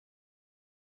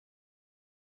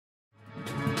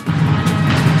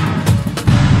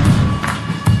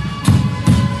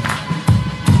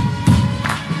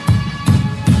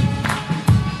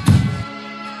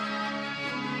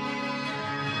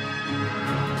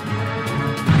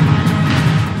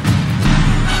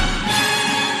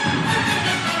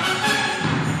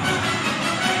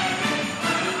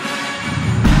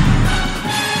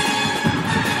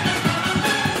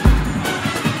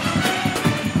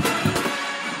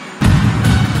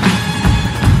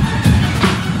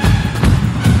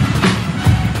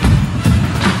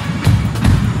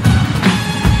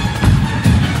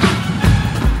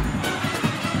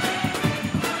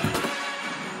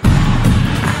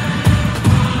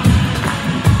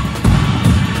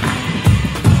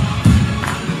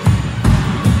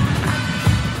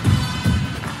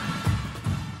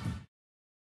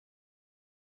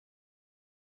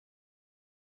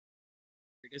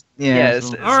Yeah.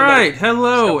 Yes. All right.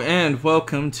 Hello and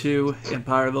welcome to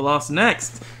Empire of the Lost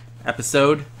NxT,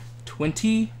 episode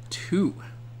 22.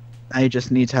 Now you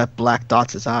just need to have black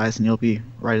dots as eyes, and you'll be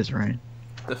right as rain.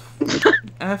 The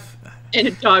F. And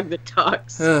a dog that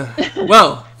talks.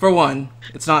 Well, for one,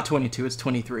 it's not 22, it's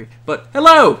 23. But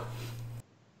hello.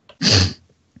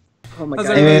 Oh my How's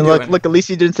god. I mean, doing? look. At least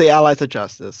you didn't say allies of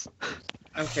justice.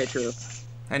 Okay, true.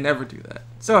 I never do that.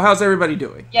 So how's everybody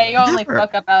doing? Yeah, you only Never.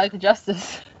 fuck up Alex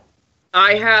Justice.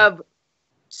 I have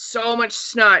so much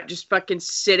snot just fucking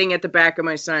sitting at the back of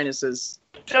my sinuses.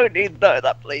 Don't need to know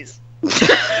that, please.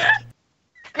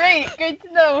 Great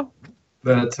to know.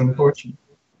 That's unfortunate.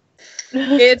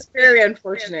 It's very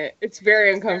unfortunate. It's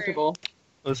very uncomfortable.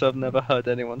 Also, I've never heard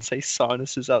anyone say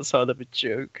sinuses outside of a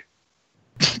joke.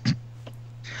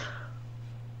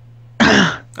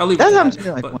 I'll leave That it happened at to me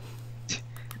that. like But one.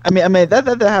 I mean, that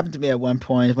happened to me at one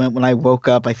point when I woke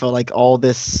up. I felt like all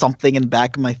this something in the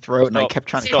back of my throat, and I Stop. kept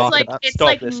trying to It's cough like it up. it's Stop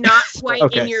like this. not quite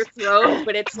Okay. in your throat,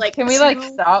 but it's like Can we, too like,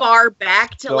 stop? far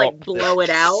back to like Stop blow this.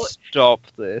 it out. Stop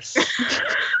this.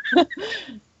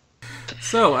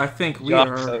 so I think we Yeah,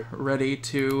 are so- ready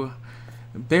to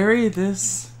bury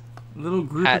this little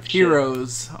group of Hatchet.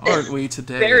 heroes, aren't we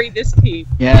today? Bury this team.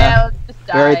 Yeah, Let's just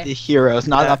bury die. the heroes.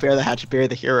 Not Yeah. bury the hatchet, bury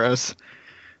the heroes.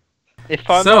 If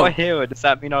I'm So- not a hero, does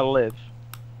that mean I live?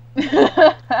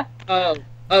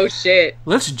 Oh shit.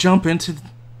 Let's jump into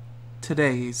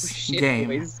today's Shit, game.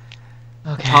 boys.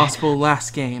 Okay. Possible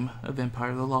last game of Empire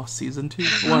of the Lost Season 2.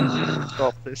 1.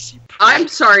 Stop this, you I'm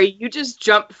sorry, you just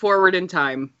jumped forward in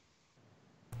time.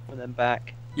 and then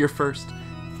back. You're first.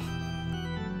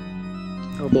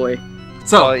 Oh boy.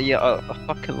 So, Oh yeah, I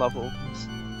fucking love all this.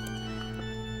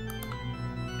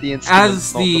 The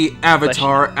as the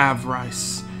Avatar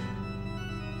Avrice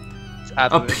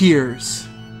appears,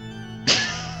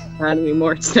 Not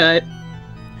anymore, it's not.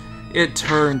 it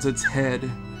turns its head,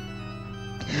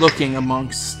 looking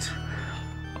amongst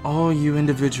all you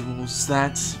individuals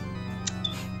that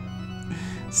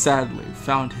sadly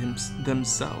found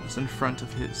themselves in front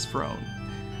of his throne.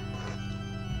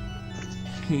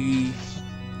 He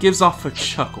gives off a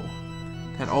chuckle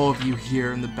that all of you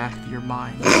hear in the back of your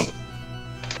minds.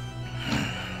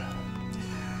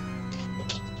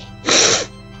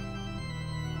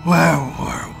 Where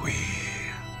were we?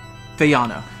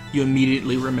 Thayana, you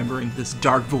immediately remembering this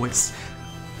dark voice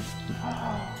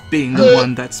being the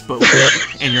one that spoke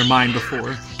in your mind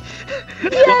before.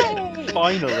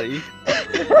 Finally.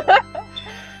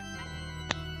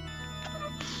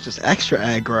 Just extra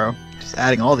aggro. Just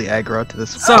adding all the aggro to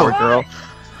this So- poor girl.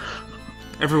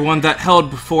 Everyone that held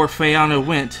before Thayana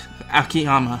went,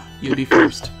 Akiyama, you'll be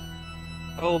first.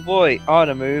 Oh boy, on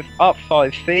a move up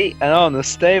 5 feet and on the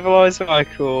stabilize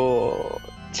cycle.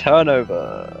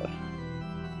 Turnover.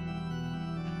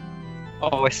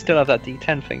 Oh, I still have that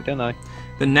D10 thing, don't I?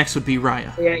 The next would be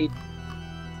Raya. Yeah.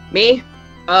 Me?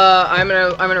 I'm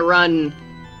gonna run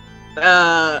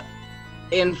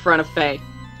in front of Faye.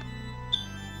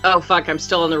 Oh fuck, I'm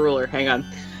still on the ruler. Hang on.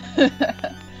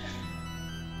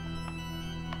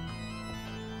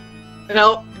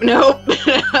 Nope,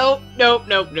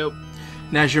 nope, nope.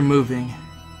 And as you're moving,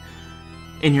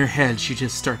 in your head you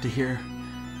just start to hear,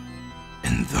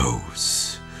 and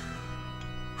those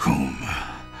whom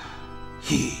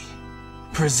he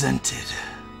presented.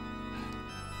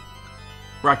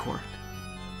 Rykor.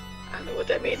 I don't know what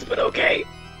that means, but okay.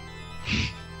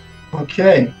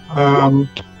 Okay.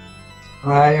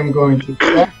 I am going to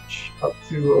dash up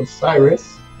to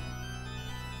Osiris.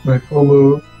 My full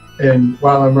move, and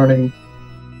while I'm running,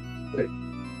 like,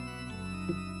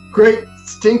 great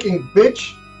stinking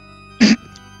bitch!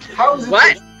 How has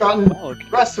What? it gotten Oh,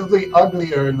 progressively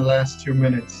uglier in the last 2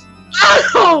 minutes?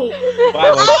 Oh!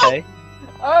 wow, okay.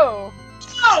 Oh.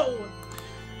 Oh!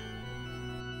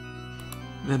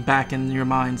 Then back in your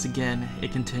minds again,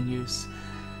 it continues.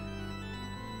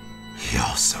 He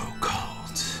also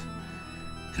called,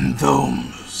 and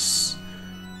those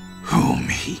whom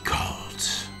he called.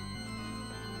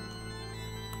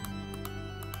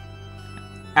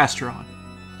 Asteron.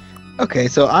 Okay,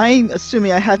 so I'm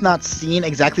assuming I have not seen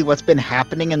exactly what's been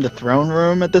happening in the throne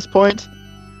room at this point.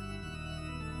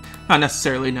 Not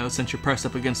necessarily, no, since you're pressed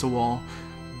up against a wall.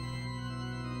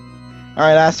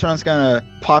 Alright, Astron's gonna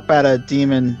pop out of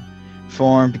demon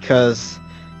form because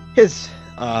his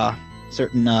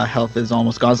certain health is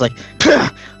almost gone. It's like,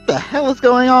 what the hell is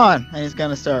going on? And he's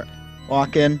gonna start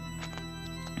walking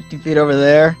 15 feet over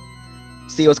there,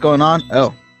 see what's going on.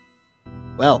 Oh,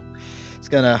 well, he's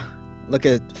gonna look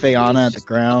at Fayana at the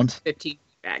ground. 15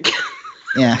 back.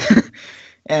 Yeah.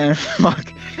 And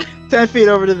walk 10 feet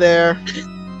over to there.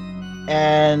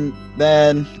 And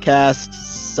then cast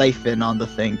siphon on the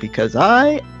thing because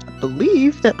I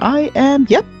believe that I am.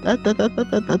 Yep,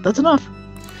 that's enough.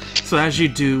 So as you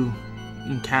do,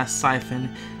 you cast Siphon.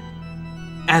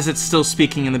 As it's still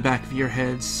speaking in the back of your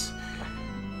heads,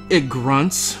 it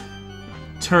grunts,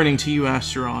 turning to you,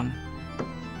 Asteron.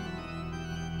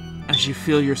 As you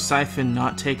feel your Siphon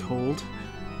not take hold,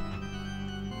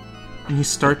 and you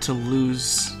start to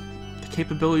lose the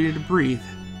capability to breathe.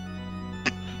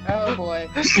 Oh boy.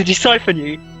 Did he siphon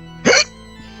you?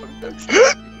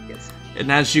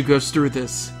 And as you go through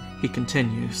this, he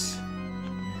continues.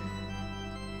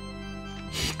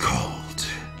 He called.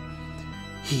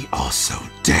 He also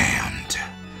damned.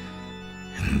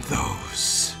 And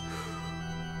those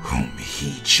whom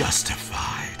he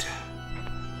justified.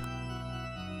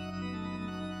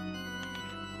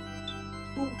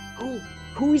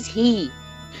 Who is he?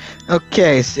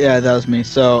 Okay, so yeah, that was me.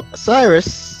 So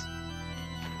Cyrus,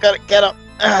 gotta get up.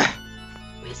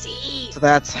 Who is he? So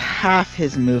that's half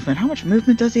his movement. How much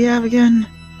movement does he have again?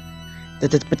 He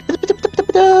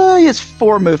has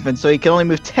 4 movements, so he can only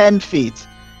move 10 feet.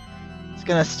 He's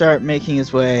gonna start making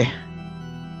his way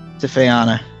to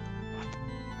Fiona.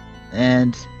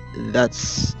 And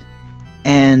let's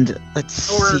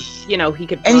Or, see. you know, he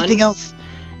could Anything run. else?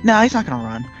 No, he's not gonna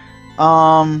run.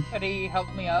 Could he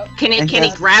help me up? Can he And can he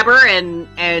does- grab her and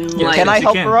Yeah, like? Can I he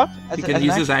help can. her up? He As can an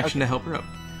use his action? action to help her up.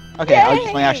 Okay, I'll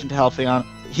use my Yay! action to help Fiona.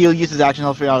 He'll use his action to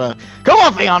help Fiona. Come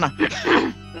on, Fiona!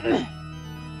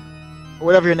 Or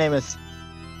whatever your name is.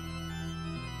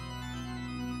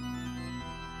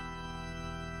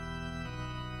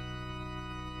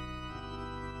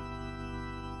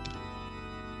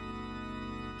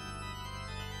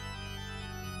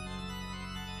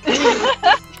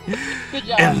 Good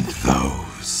job. And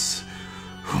those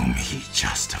whom he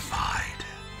justified,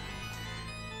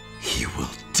 he will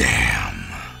damn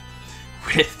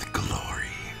with glory.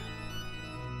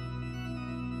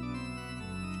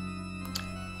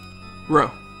 Ro.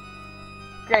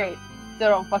 Great. Still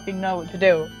don't fucking know what to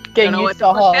do. I Getting don't know what used the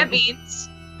to fuck all. that means.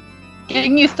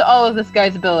 Getting used to all of this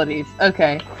guy's abilities.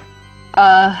 Okay.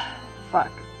 Fuck.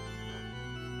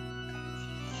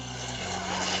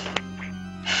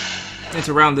 It's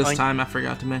around this Fine. time, I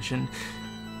forgot to mention,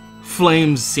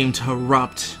 flames seem to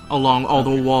erupt along all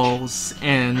the walls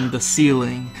and the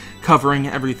ceiling, covering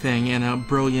everything in a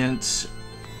brilliant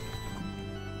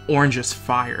orangish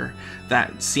fire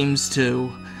that seems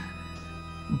to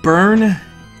burn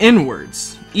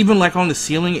inwards. Even like on the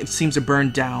ceiling, it seems to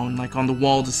burn down. Like on the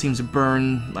walls, it seems to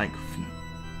burn like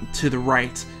to the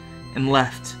right and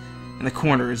left, and the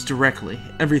corners directly.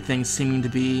 Everything seeming to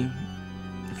be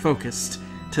focused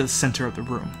to the center of the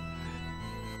room.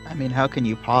 I mean, how can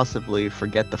you possibly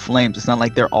forget the flames? It's not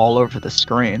like they're all over the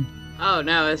screen. Oh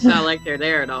no, it's not like they're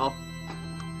there at all.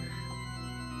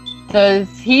 Does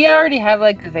he already have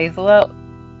like the Vazel out?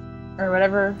 Or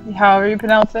whatever, however you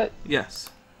pronounce it? Yes.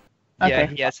 Yeah, Okay.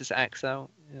 he has his axe out.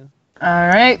 Yeah.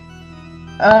 Alright.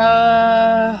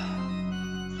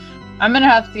 I'm gonna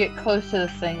have to get close to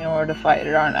this thing in order to fight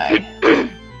it, aren't I?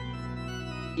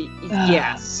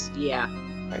 Yes. Yeah.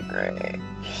 Okay, great.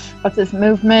 What's his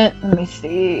movement? Let me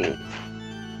see.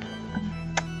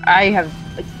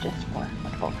 It's just 4.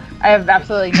 Wonderful. I have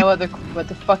absolutely no other clue what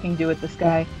to fucking do with this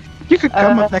guy. You could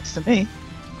come Uh, up next to me.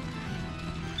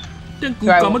 Do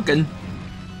I- Come again.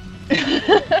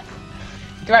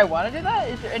 Do I want to do that?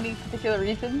 Is there any particular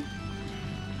reason?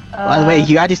 By the way,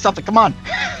 you gotta do something. Come on.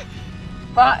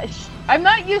 I'm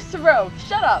not used to rogue.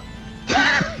 Shut up.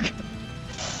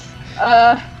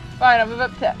 Fine. I'll move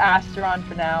up to Asteron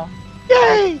for now.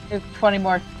 Yay! It's 20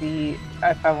 more feet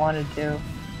if I wanted to.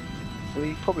 Well,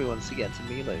 he probably wants to get to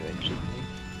melee range, shouldn't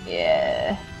he?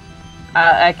 Yeah.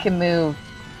 I can move.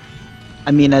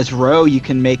 I mean, as Ro, you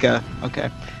can make a. Okay.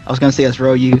 I was gonna say, as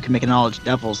Ro, you can make a knowledge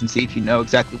devils and see if you know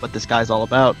exactly what this guy's all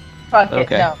about. Fuck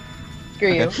Okay. it. No.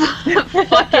 Screw you.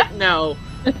 Fuck it, no.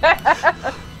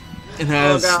 And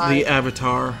as God. the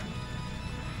Avatar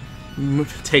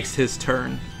takes his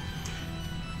turn,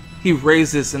 he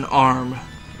raises an arm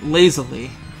lazily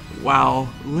while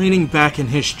leaning back in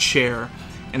his chair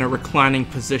in a reclining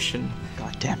position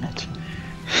God damn it.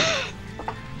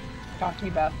 Talk to me,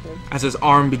 bastard. as his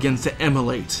arm begins to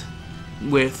emulate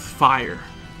with fire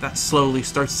that slowly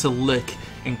starts to lick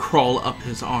and crawl up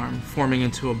his arm, forming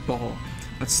into a ball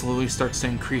that slowly starts to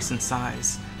increase in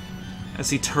size. As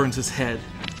he turns his head,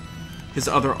 his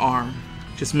other arm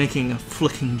just making a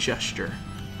flicking gesture.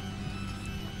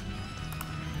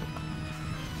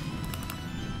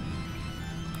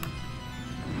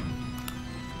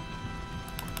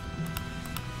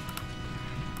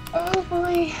 Oh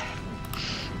boy.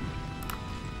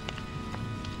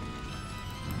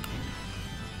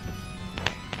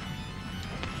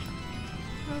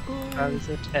 How is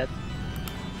it head?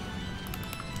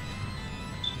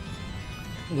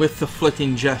 With the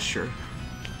flicking gesture,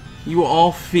 you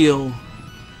all feel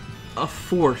a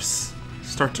force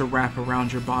start to wrap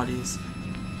around your bodies.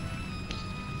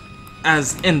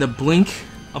 As in the blink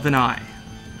of an eye.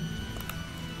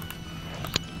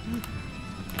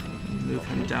 Move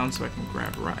him down so I can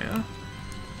grab Raya.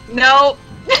 No.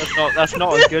 That's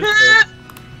not a good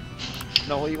thing.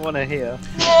 Not what you want to hear.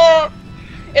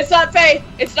 It's not Faye.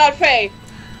 It's not Faye.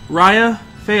 Raya,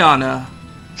 Fayana,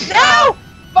 No.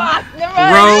 Fuck. Never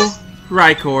mind. Ro,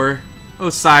 Rykor,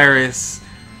 Osiris,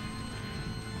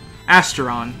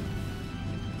 Asteron.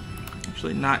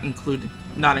 Actually, not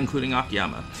including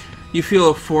Akiyama. You feel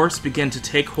a force begin to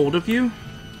take hold of you,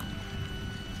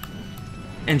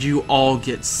 and you all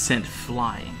get sent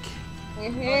flying.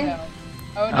 Mhm.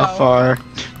 Oh no. How far?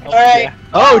 All right. Yeah.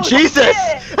 Oh, Jesus!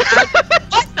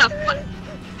 What the fuck?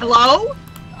 Hello?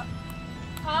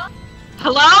 Huh?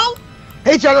 Hello?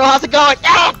 Hey, General, how's it going?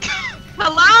 Ah!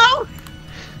 Hello?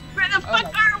 Where the Oh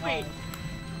fuck my are we?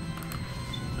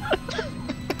 God.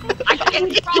 I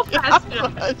can't scroll fast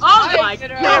enough. Oh Hi, my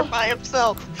General. god. by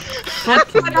himself.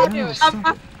 Fucking How you hell, doing?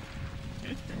 stop.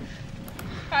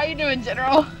 How you doing,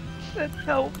 General?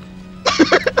 Help.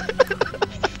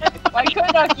 Why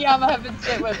couldn't Akiyama have been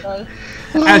sit with us?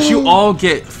 As you all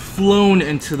get flown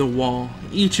into the wall,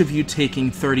 each of you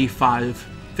taking 35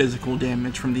 physical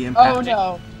damage from the impact. Oh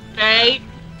no. Faye.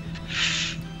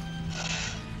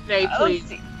 Faye, Let's please.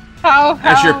 see. How?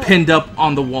 As you're pinned up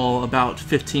on the wall about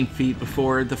 15 feet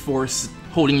before the force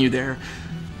holding you there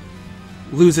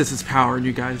loses its power and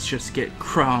you guys just get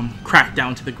cracked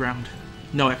down to the ground.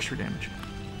 No extra damage.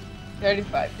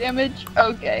 35 damage.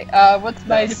 Okay. What's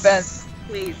my defense?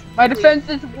 Please. My please. defense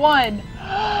is 1.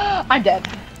 I'm dead.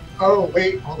 Oh,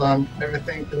 wait, hold on. I have a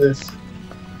thing for this.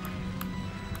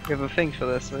 You have a thing for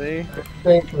this, do you?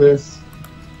 Thing for this.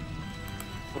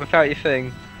 Without your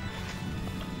thing.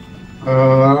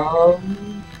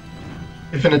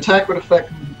 If an attack would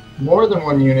affect more than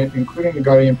one unit, including the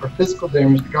Guardian, for physical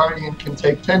damage, the Guardian can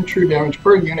take 10 true damage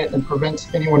per unit and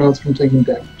prevents anyone else from taking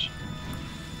damage.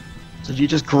 So you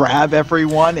just grab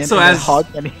everyone and, So and as- hug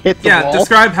and hit the Yeah, wall?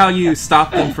 describe how you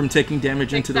stop them from taking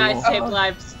damage into the Guys, wall. save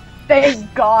lives.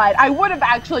 Thank God. I would have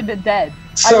actually been dead.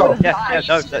 So, Yeah,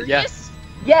 no, yeah. Yes.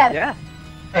 Yeah.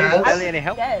 as, Barely any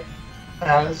help. Dead.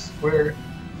 as we're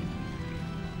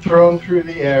thrown through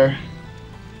the air,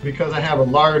 because I have a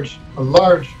large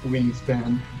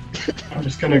wingspan, I'm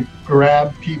just gonna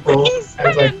grab people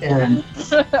as I can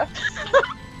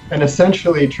and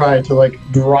essentially try to like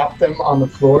drop them on the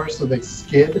floor so they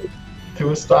skid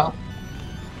to a stop.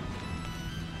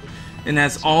 And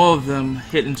as all of them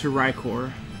hit into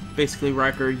Rykor, basically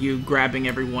Rykor, you grabbing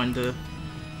everyone to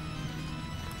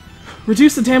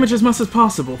reduce the damage as much as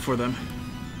possible for them.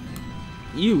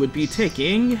 You would be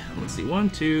taking, let's see, 1,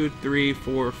 2, 3,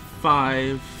 4,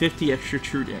 5, 50 extra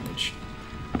true damage.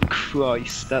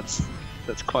 Christ, that's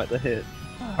quite the hit.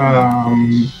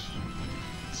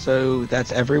 So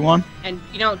that's everyone? And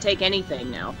you don't take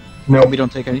anything now. No, We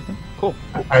don't take anything? Cool.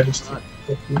 I just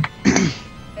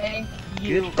Thank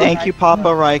you. Good. Thank you, Papa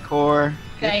Rykor.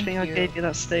 Good Thank thing I you. gave you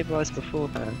that stabilize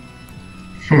beforehand.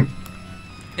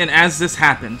 And as this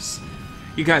happens,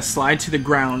 you guys slide to the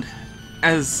ground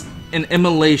as an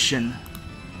immolation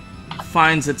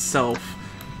finds itself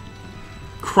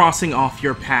crossing off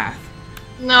your path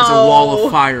No. as a wall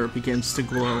of fire begins to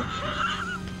glow.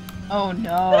 Oh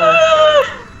no.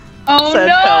 Oh Send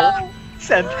no. help.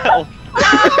 Send help.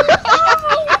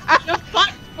 You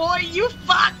fucked, boy. You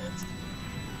fucked.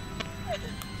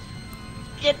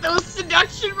 Get those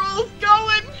seduction rolls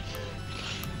going.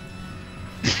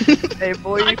 Hey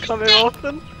boy, you coming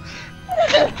often?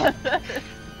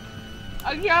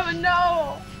 Akiyama,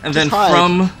 no. And then Just hide.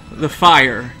 from the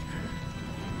fire,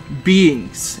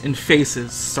 beings and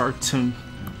faces start to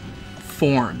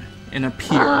form and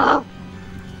appear. Oh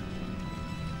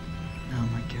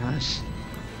my gosh.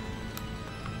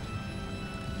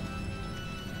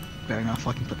 Better not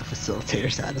fucking put the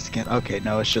facilitator status again. Okay,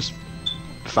 no, it's just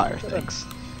fire things.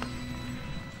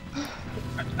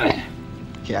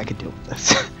 Okay, I can deal with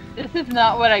this. This is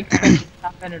not what I expected to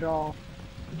happen at all.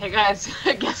 Hey guys,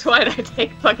 guess what? I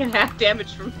take fucking half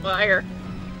damage from fire.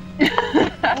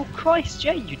 Oh Christ,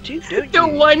 yeah, you do, don't The you?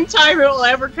 one time it'll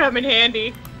ever come in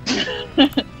handy.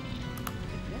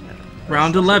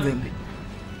 Round 11.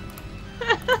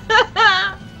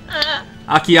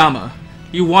 Akiyama,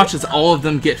 you watch as all of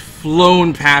them get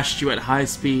flown past you at high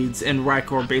speeds, and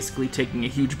Rykor basically taking a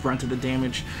huge brunt of the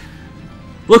damage.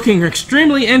 Looking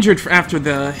extremely injured after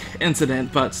the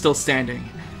incident, but still standing.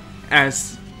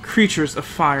 As creatures of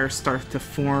fire start to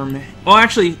form. Well,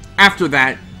 actually, after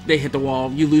that, they hit the wall.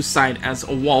 You lose sight as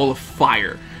a wall of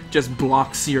fire just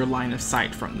blocks your line of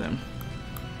sight from them.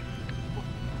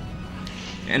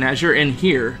 And as you're in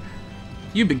here,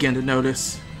 you begin to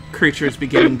notice creatures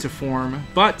beginning to form,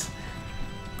 but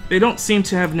they don't seem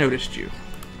to have noticed you.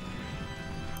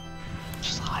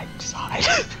 Just hide, just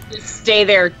hide. Just stay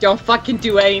there. Don't fucking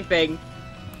do anything.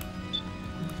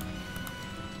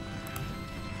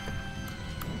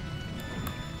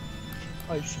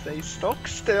 I stay stock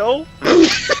still.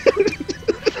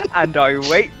 And I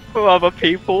wait for other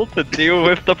people to deal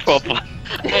with the problem.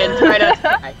 And try not to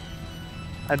die.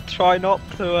 And try not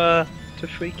to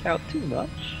freak out too much.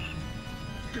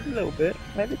 Just a little bit.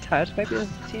 Maybe a tad. Maybe a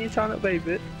teeny tiny little baby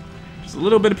bit. Just a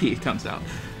little bit of pee comes out.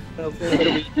 A little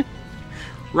bit of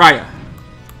Raya.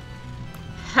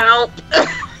 Help.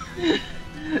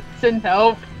 Send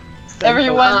help.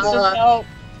 Everyone just help.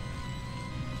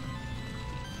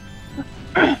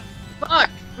 Fuck,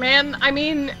 man. I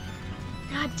mean,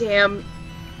 goddamn.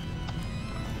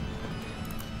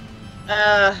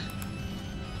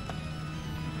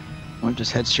 Want to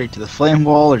just head straight to the flame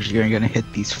wall, or you're gonna hit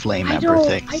these flame ember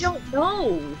things? I don't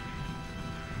know.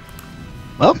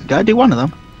 Well, gotta do one of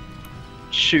them.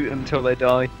 shoot them till they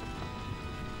die.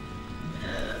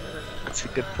 That's a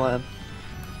good plan.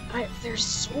 They're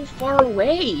so far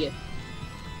away.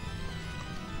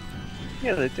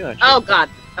 Yeah, they do actually. Oh god.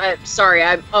 Sorry,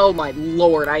 oh my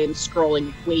lord, I am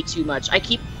scrolling way too much. I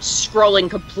keep scrolling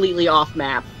completely off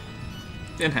map.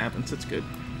 It happens, it's good.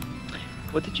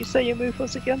 What did you say your move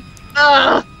was again?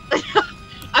 Ugh!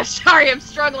 I'm sorry, I'm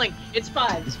struggling. It's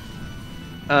 5.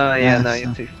 Yeah, no, so-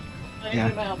 you're too.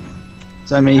 Yeah.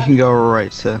 So I mean, you can go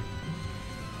right to.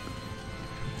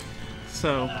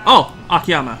 So, oh,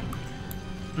 Akiyama.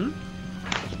 Hmm?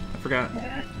 I forgot.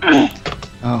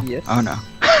 Oh. Yes. Oh no.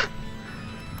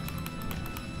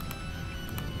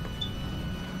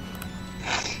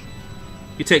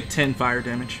 You take 10 fire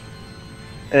damage.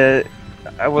 What's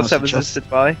Oh, that so resisted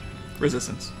by?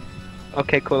 Resistance.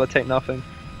 Okay, cool, I take nothing.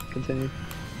 Continue.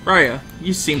 Raya,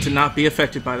 you seem to not be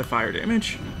affected by the fire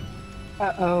damage.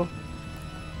 Uh-oh.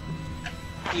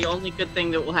 The only good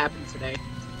thing that will happen today.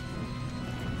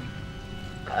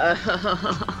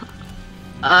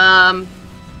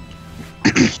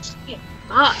 Shit.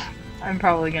 I'm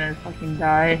probably gonna fucking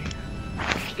die.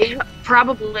 Yeah,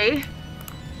 probably.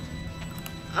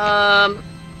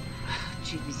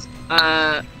 Jeez.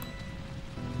 I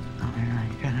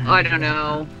don't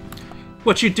know.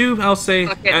 What you do, I'll say,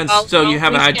 Fuck it, and I'll- so you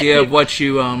have an I'll idea get of what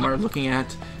you are looking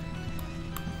at.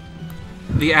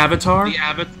 The avatar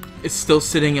is still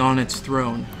sitting on its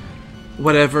throne.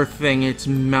 Whatever thing it's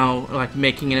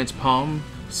making in its palm,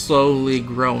 slowly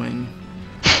growing.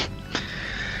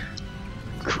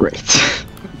 Great.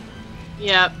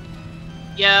 Yep.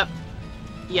 Yep.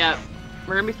 Yep.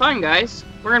 We're gonna be fine, guys.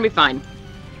 We're gonna be fine.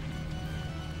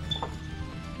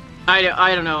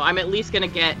 I don't know. I'm at least gonna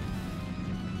get...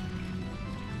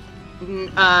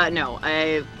 no.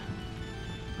 I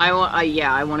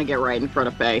want to get right in front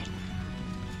of Faye.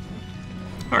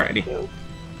 Alrighty.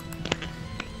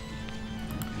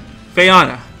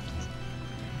 Fayana.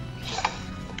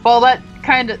 Well, that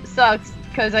kind of sucks,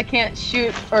 because I can't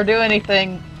shoot or do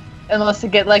anything unless I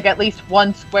get, like, at least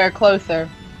one square closer.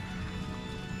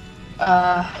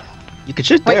 You could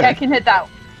shoot Wait, there. I can hit that.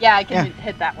 Yeah, I can Yeah.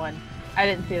 hit that one. I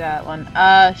didn't see that one.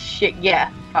 Shit, yeah.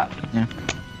 Fuck. Yeah.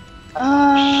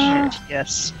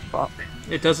 Yes, fuck.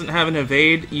 It doesn't have an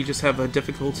evade, you just have a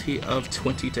difficulty of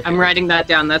 20 to hit. I'm writing that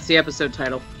down. That's the episode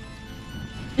title.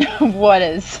 What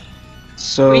is?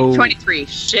 So. Week 23.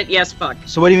 Shit, yes, fuck.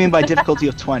 So what do you mean by difficulty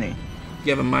of 20? You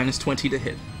have a minus 20 to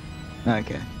hit.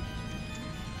 Okay.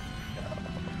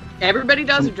 Everybody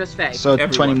does or just Faye? So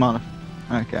Everyone. 20 mod.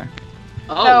 Okay.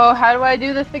 Oh. So, how do I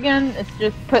do this again? It's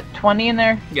just put 20 in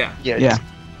there? Yeah. Yeah. Yeah.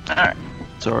 Alright.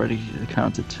 It's already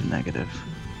counted to negative.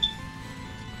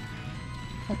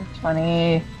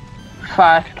 20.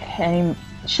 Fuck.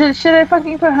 Should I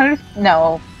fucking put 100?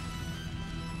 No.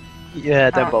 Yeah,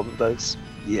 don't Oh. bother those.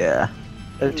 Yeah.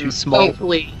 They're too small.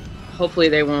 Hopefully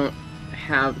they won't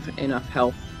have enough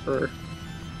health for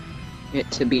it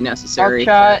to be necessary.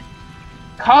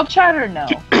 Call shot or no?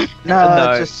 No,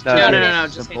 No, just no. No,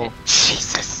 just simple. hit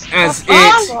Jesus. As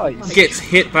Oh! it gets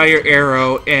hit by your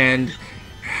arrow and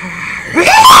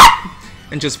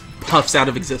just puffs out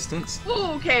of existence.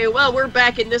 Okay, well, we're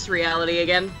back in this reality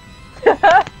again.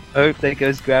 Oh, there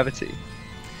goes gravity.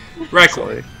 Requiem.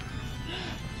 Sorry.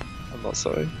 I'm not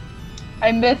sorry.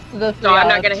 I missed this. So I'm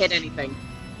not gonna hit anything.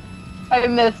 I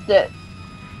missed it.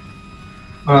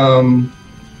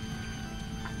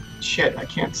 Shit, I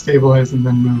can't stabilize and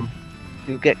then move.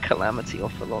 You'll get Calamity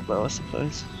off a lot though, I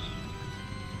suppose.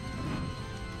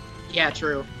 Yeah,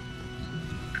 true.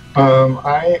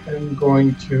 I am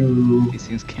going to These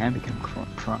things can become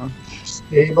prone.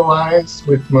 stabilize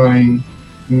with my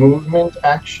movement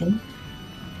action.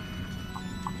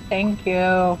 Thank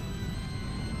you.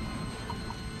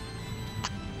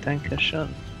 Dankeschön.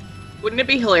 Wouldn't it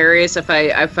be hilarious if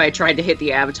I tried to hit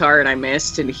the avatar and I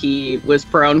missed and he was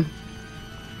prone?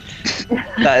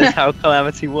 That is how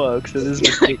Calamity works. It is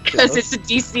Because ridiculous. it's the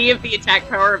DC of the attack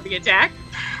power of the attack.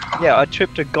 Yeah, I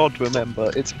tripped a god,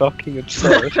 remember? It's fucking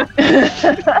absurd.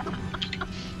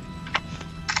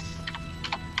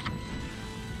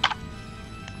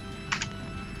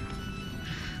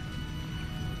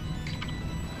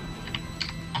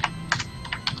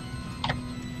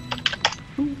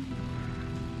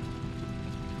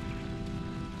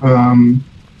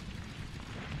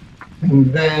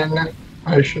 And then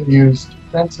I should use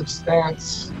defensive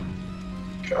stance.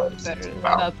 Because Better it's than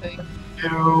about nothing.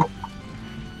 2.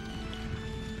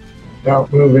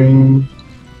 Without moving.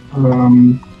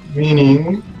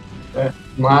 Meaning that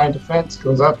my defense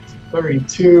goes up to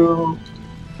 32.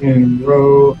 And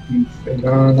Ro and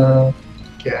Finana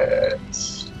get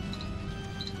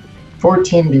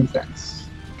 14 defense.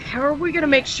 How are we gonna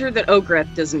make sure that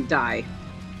Ogreth doesn't die?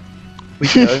 We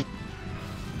go.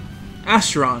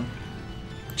 Asteron,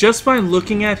 just by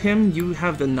looking at him, you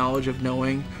have the knowledge of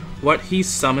knowing what he's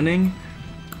summoning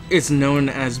is known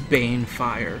as Bane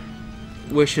Fire,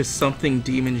 which is something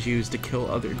demons use to kill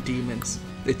other demons.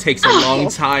 It takes a long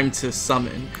time to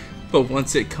summon, but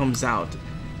once it comes out,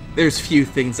 there's few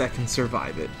things that can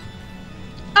survive it.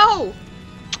 Oh!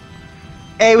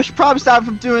 Hey, we should probably stop him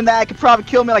from doing that. It could probably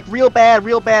kill me like real bad,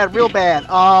 real bad, real bad.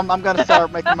 I'm gonna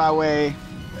start making my way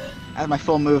at my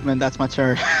full movement. That's my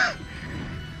turn.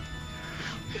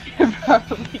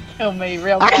 Probably kill me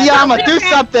real bad. Akiyama, do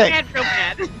something! Real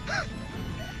bad.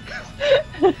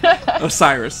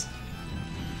 Osiris,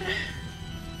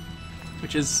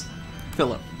 which is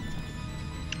Philip.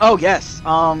 Oh yes.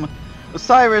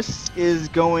 Osiris is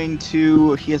going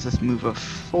to. He has this move of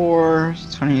 4,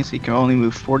 20, so he can only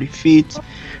move 40 feet.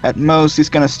 At most, he's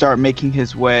gonna start making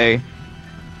his way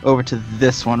over to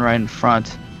this one right in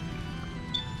front.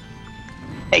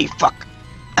 Hey, fuck.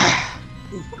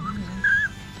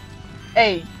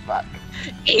 Hey, fuck.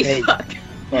 Hey, fuck.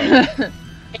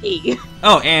 Hey.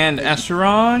 Oh, and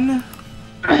Asteron.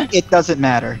 It doesn't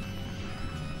matter.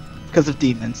 Because of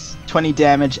demons. 20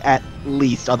 damage at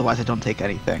least, otherwise I don't take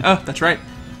anything. Oh, that's right.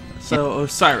 So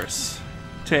Osiris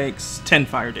takes 10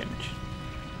 fire damage.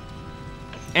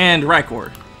 And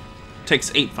Rykor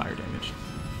takes 8 fire damage.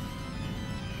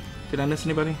 Did I miss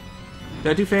anybody? Did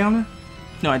I do Phaona?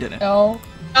 No, I didn't. No.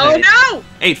 Oh no!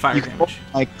 8 fire You can damage.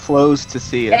 like close to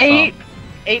see it.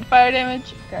 8 fire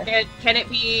damage? Okay. Can it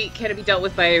be dealt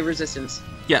with by resistance?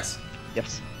 Yes.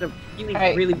 Yes. It's a really,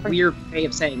 Alright, really weird way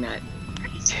of saying that.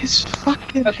 It's his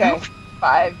fucking Okay. health.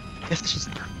 5. It's just...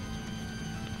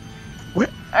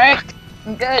 Alright.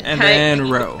 I'm good. And Can I- then can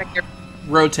you Ro. check your-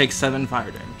 Ro takes 7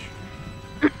 fire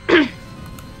damage.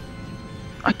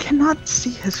 I cannot see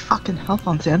his fucking health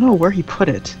on there. I don't know where he put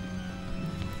it.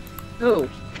 Who?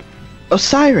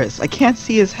 Osiris! I can't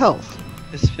see his health.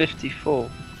 It's 54.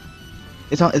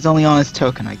 It's only on his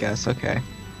token, I guess. Okay.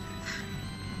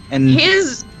 And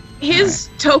His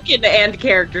token and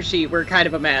character sheet were kind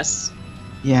of a mess.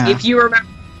 yeah. If you remember,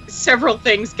 several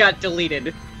things got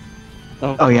deleted.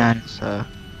 Oh yeah. It's Oh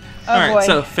Alright, boy.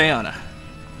 so Phaona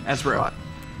as Ro.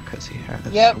 because he had.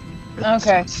 This Yep.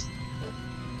 Okay.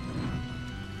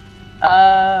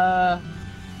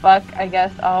 Fuck, I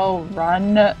guess I'll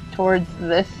run towards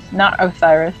this. Not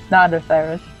Osiris.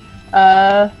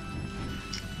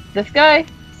 This guy?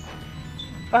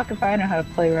 Fuck if I know how to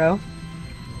play Ro.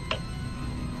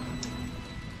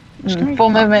 Full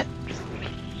movement.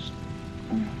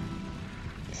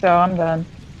 So I'm done.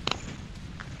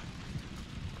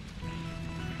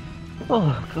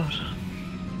 Oh, God.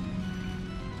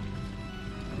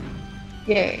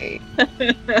 Yay.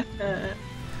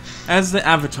 As the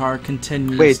avatar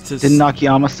continues Wait, to... didn't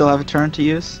Akiyama still have a turn to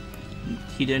use?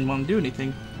 He didn't want to do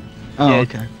anything. Oh, Yeah.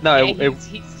 okay. No, Yeah,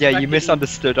 he's yeah, you fucking-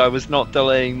 misunderstood. I was not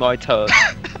delaying my turn.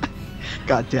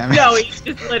 God damn it. No, he's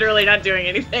just literally not doing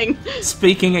anything.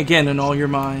 Speaking again in all your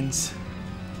minds.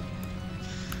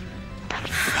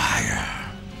 Fire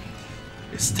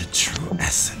is the true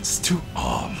essence to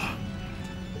all.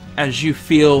 As you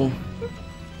feel...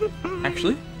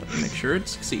 Actually, let me make sure it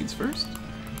succeeds first.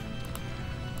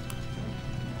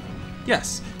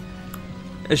 Yes.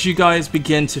 As you guys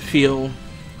begin to feel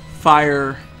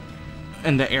fire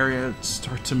in the area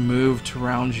start to move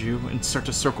around you and start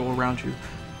to circle around you,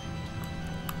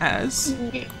 as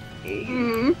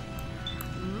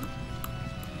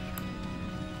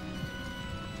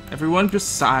everyone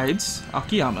besides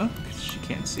Akiyama, because she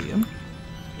can't see him,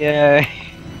 Yay.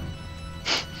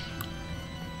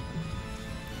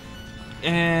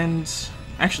 and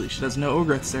actually she does no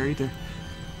regrets there either.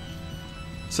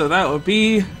 So that would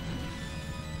be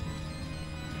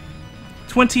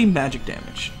 20 magic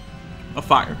damage of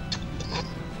fire.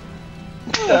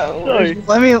 No.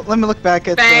 Let me look back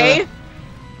at Faye?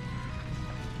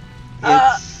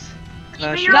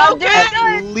 it's You're Not okay.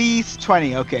 at least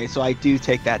 20. Okay, so I do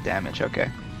take that damage. Okay.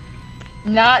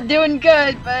 Not doing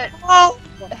good, but Oh,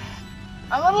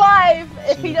 I'm alive.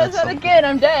 If he does That's that again,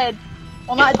 I'm dead.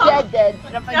 Well, not dead,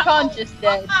 but I'm unconscious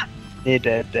dead. Near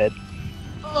dead.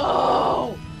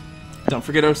 oh. Don't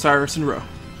forget Osiris and Ro.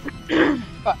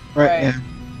 Fuck, Right.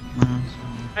 Yeah.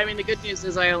 I mean, the good news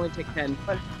is I only take 10.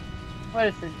 What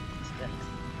is the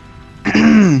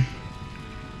distance?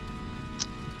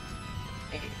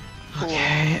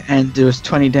 Okay, and there was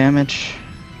 20 damage.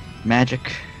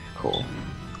 Magic. Cool.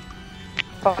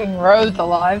 Fucking Rose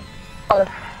alive.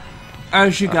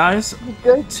 As you guys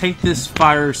Good. take this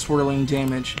fire swirling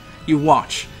damage, you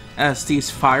watch as these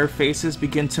fire faces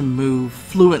begin to move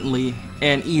fluently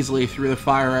and easily through the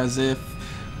fire as if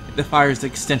the fire is the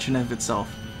extension of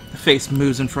itself. The face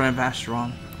moves in front of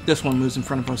Astron. This one moves in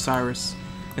front of Osiris.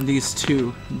 And these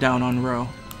two down on Ro.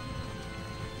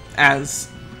 As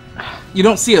you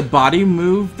don't see a body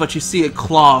move, but you see a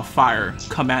claw of fire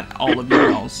come at all of you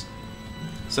girls.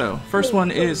 So, first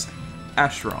one is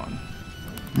Astron.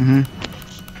 Mm-hmm.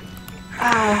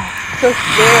 So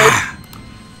scared.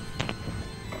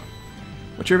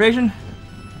 What's your evasion?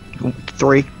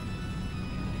 3.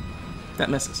 That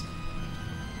misses.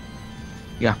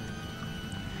 Yeah.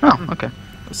 Oh, okay.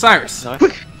 Osiris. Nice.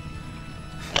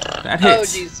 That Oh,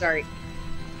 hits. geez, sorry.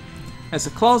 As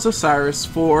it claws Osiris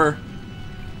for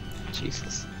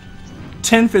Jesus.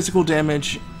 10 physical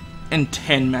damage and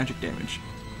 10 magic damage.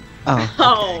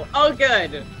 Oh. Oh,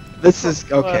 good. This is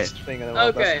okay. Worst thing in the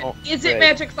world, that's Okay. not Is it great.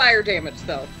 magic fire damage,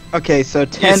 though? Okay, so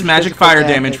 10. It's magic physical fire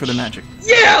damage for the magic.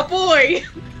 Yeah, boy!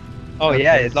 Oh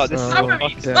yeah, it's like this is So- your I'm gonna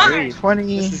be fucking fine. dream.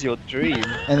 20, This is your dream.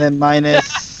 and then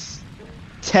minus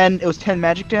 10. It was 10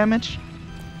 magic damage.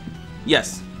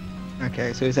 Yes.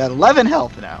 Okay, so he's at 11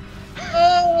 health now.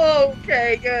 Oh,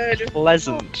 okay, good.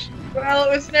 Pleasant. Well,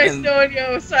 it was nice And- knowing you,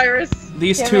 Osiris.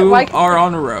 These Damn it, two why can't- are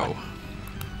on a row.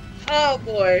 Oh,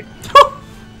 boy.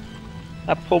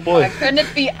 That poor boy. Couldn't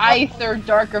it be Ice or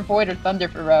Dark or Void or Thunder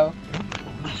for Ro?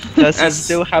 Does he As-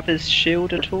 still have his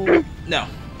shield at all? No.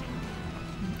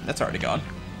 That's already gone.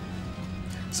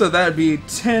 So that would be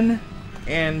 10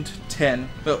 and 10.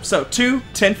 Oh, so 2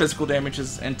 10 physical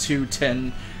damages and 2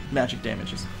 10 magic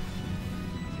damages.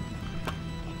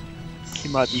 He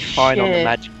might be fine on the Shit.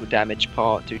 magical damage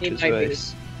part due He to his might be.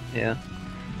 race. Yeah.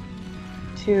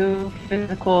 2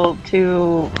 physical,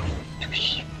 2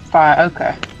 fire.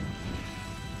 Okay.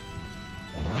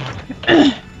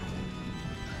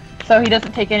 So he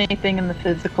doesn't take anything in the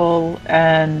physical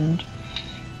and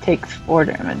takes 4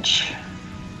 damage.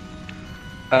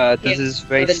 Does Yeah, his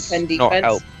more than race 10 not defense.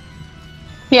 help?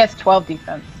 He has 12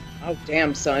 defense. Oh,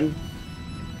 damn, son.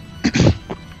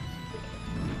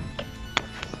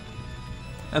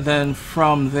 And then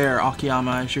from there,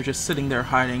 Akiyama, as you're just sitting there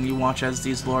hiding, you watch as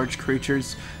these large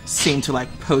creatures seem to like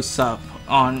post up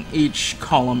on each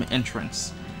column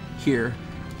entrance here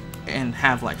and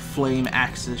have like flame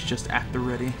axes just at the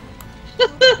ready.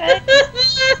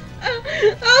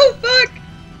 Oh, fuck!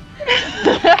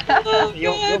 Oh,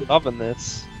 You're God. loving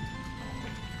this.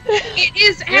 It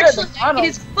is You're actually, the funnel. it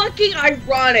is fucking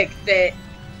ironic that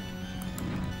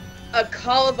a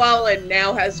Kalevala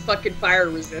now has fucking fire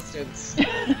resistance.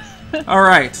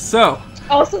 Alright, so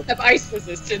Also have ice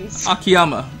resistance.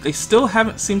 Akiyama, they still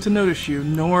haven't seemed to notice you,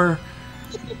 nor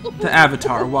the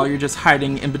Avatar, while you're just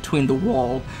hiding in between the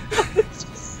wall.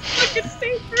 Fucking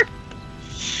safer.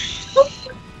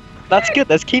 That's good,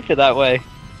 let's keep it that way.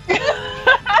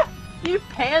 You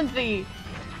pansy!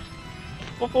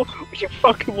 What do you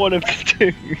fucking want him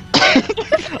to do?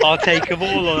 I'll take them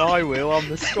all on, I will, I'm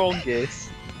the strongest.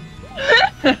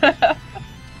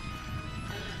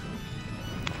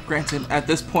 Granted, at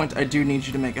this point, I do need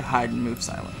you to make a hide and move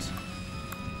silent.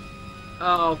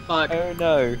 Oh, fuck. Oh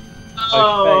no.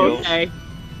 Oh, failed. okay.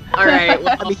 Alright,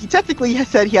 well, I mean, he technically has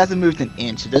said he hasn't moved an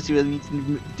inch. Does he really need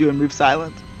to do a move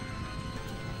silent?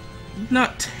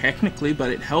 Not technically, but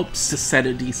it helps to set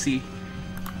a DC.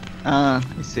 I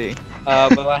see.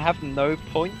 Well, I have no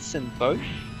points in both.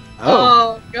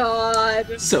 Oh. oh,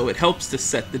 God. So it helps to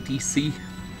set the DC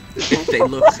if they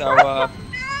look. So,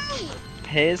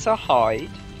 here's a hide.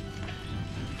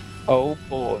 Oh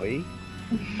boy.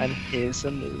 And here's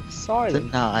a move. It's a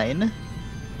Silent. 9.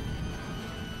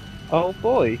 Oh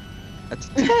boy. That's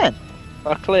a 10.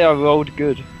 Luckily I rolled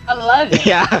good. 11.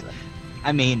 Yeah.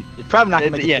 I mean, it's probably not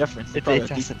gonna make Yeah, a difference. It's it probably a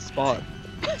doesn't. decent spot.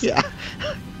 Yeah.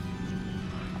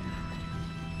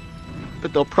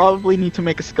 But they'll probably need to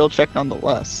make a skill check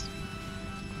nonetheless.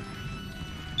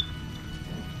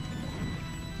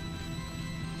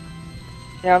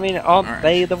 Yeah, I mean, aren't Alright.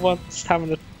 they the ones having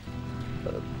to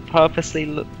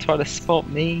purposely try to spot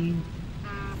me?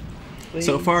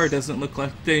 So Please? far, it doesn't look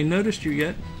like they noticed you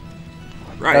yet.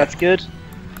 Right. That's good.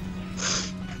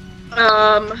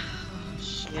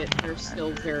 Shit, they're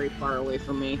still very far away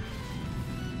from me.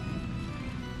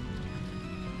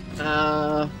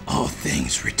 All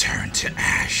things return to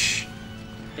ash.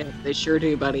 Yeah, they sure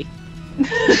do, buddy.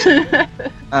 Ash.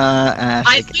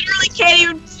 I literally can't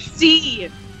even see!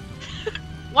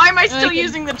 Why am I still Okay.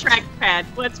 using the trackpad?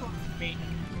 What's wrong with me?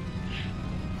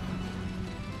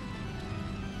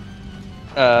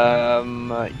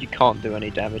 You can't do any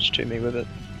damage to me with it.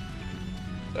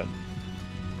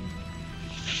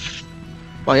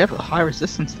 Well, you have a high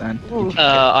resistance then.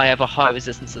 I have a high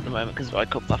resistance at the moment because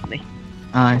Ryko buffed me.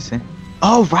 I see.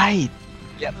 Oh, right!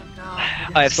 Oh god.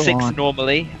 I have Go 6 on.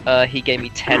 normally. He gave me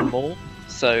 10 more,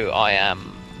 so I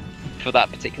am, for that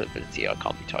particular ability, I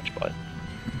can't be touched by it.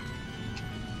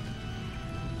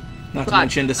 Not to But,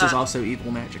 mention, this is also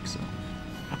evil magic, so.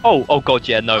 Oh god,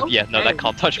 yeah, no, Okay. that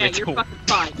can't touch me Yeah, at you're all. fucking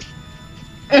fine.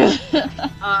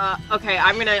 Okay,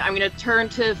 I'm gonna turn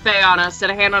to Fayana, set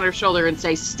a hand on her shoulder, and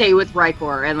say, "Stay with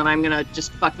Rykor," and then I'm gonna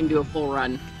just fucking do a full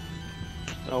run.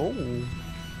 Oh.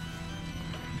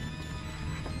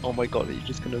 Oh my god, are you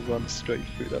just gonna run straight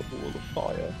through that wall of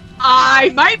fire? I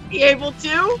might be able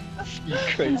to. You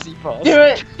crazy bastard. Do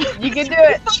it. You can do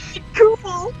it. Fucking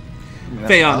cool.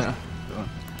 Fayana,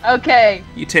 Okay.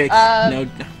 you take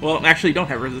Um, well, actually, you don't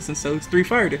have resistance, so it's 3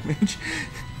 fire damage.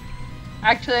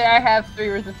 Actually, I have 3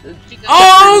 resistance.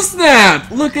 Oh snap!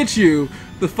 Look at you.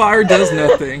 The fire does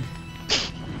nothing.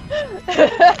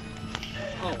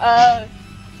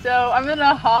 So I'm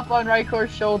gonna hop on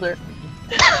Rykor's shoulder.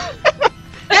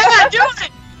 Yeah, do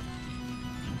it.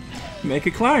 Make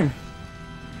a climb.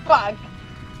 Fuck.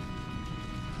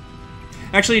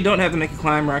 Actually, you don't have to make a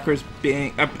climb. Ryker's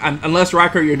being unless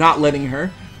Ryker, you're not letting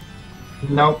her.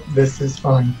 Nope, this is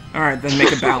fine. All right, then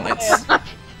make a balance.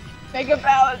 Make a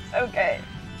balance. Okay.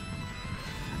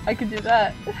 I can do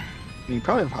that. You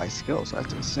probably have high skills, I have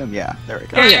to assume. Yeah, there we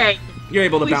go. Oh, yeah. Hey, You're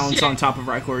able to Holy balance shit. on top of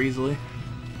Ryker easily.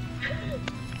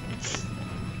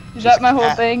 Is that my whole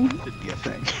cat. thing? Could be a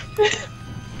thing.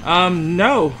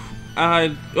 No.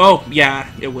 Oh,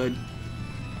 yeah, it would.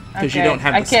 Because you Okay, don't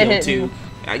have I the can't skill hit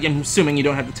to. I'm assuming you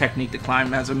don't have the technique to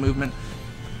climb as a movement.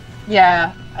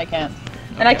 Yeah, I can.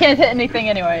 And I can't hit anything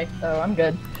anyway, so I'm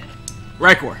good.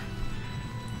 Ryker.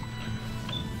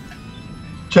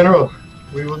 General,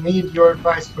 we will need your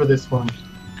advice for this one.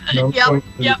 And I'm Yep, going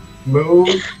to yep. move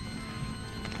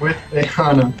with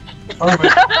Ehana. Oh my.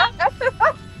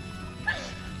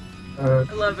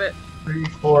 I love it. 3,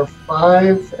 4,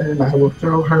 5, and I will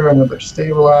throw her another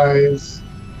stabilize.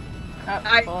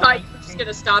 I thought you were just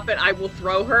gonna stop it. I will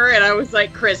throw her, and I was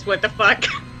like, Chris, what the fuck?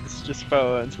 Let's just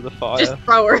throw her into the fire. Just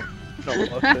throw her. Not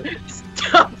worth it.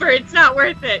 Stop her. It's not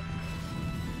worth it.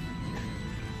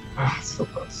 Ah, so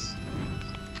close.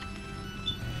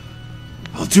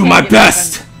 I'll do my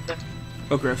best.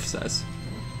 Ogriff says.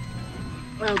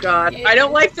 Oh god. I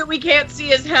don't like that we can't see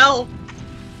his hell.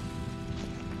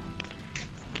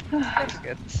 Just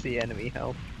get to see enemy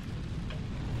health.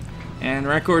 And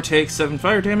Ryker takes 7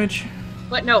 fire damage.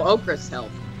 But no, Okra's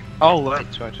health. Oh, right,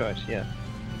 yeah.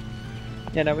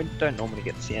 Yeah, no, we don't normally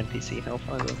get to see NPC health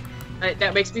either.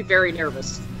 That makes me very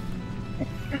nervous.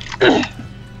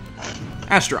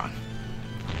 Astron.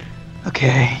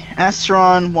 Okay,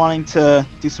 Astron wanting to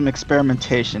do some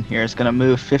experimentation here is going to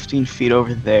move 15 feet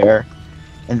over there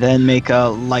and then make a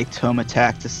light tome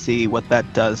attack to see what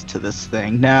that does to this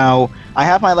thing. Now, I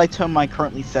have my light tome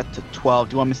currently set to 12.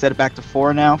 Do you want me to set it back to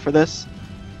 4 now for this?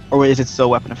 Or is it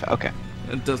still weapon effect? Okay.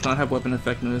 It does not have weapon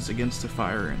effectiveness against the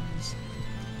fire.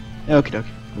 Okie dokie.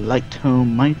 Light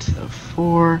tome might of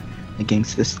 4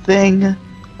 against this thing.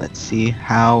 Let's see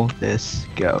how this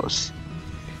goes.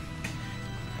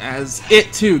 As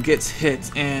it too gets hit,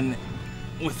 and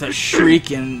with a shriek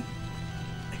and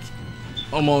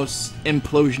almost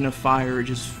implosion of fire, it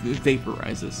just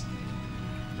vaporizes.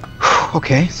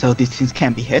 Okay, so these things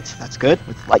can be hit. That's good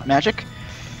with light magic.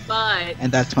 But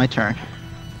And that's my turn.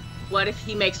 what if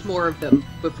he makes more of them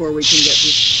before we can get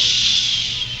through?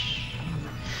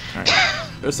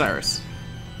 Alright. Osiris.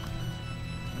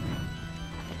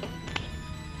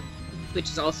 which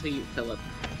is also you, Philip.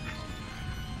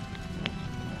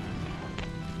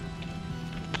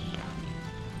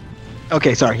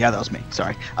 Okay, sorry. Yeah, that was me.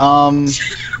 Sorry.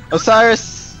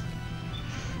 Osiris.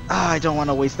 I don't want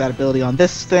to waste that ability on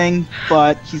this thing,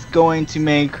 but he's going to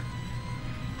make.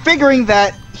 Figuring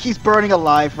that he's burning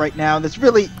alive right now, there's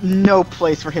really no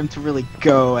place for him to really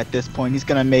go at this point. He's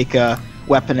gonna make a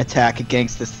weapon attack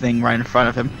against this thing right in front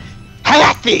of him.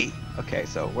 Hayati! Okay,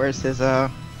 so where's his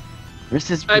Where's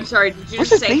his? I'm sorry, did you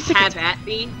just say have at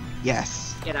me?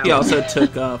 Yes. Get out. He also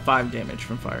took 5 damage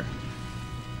from fire.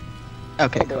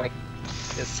 Okay. Oh, boy.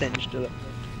 Just singed it.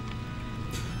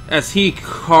 As he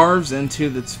carves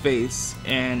into its face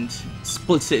and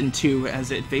splits it in two as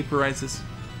it vaporizes.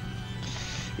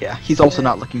 Yeah, he's also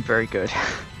not looking very good.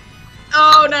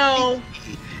 Oh no!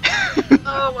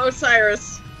 Oh,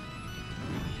 Osiris.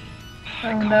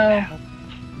 Oh no.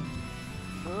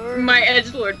 My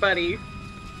edgelord buddy.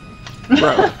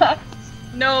 Bro.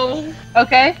 No.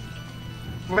 Okay.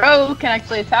 Ro can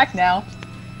actually attack now.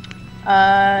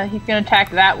 He's gonna attack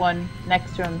that one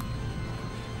next to him.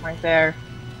 Right there.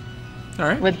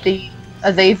 Alright. With the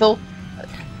Azazel.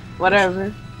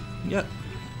 Whatever. Yep.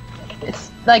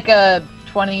 It's like a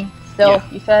 20 still,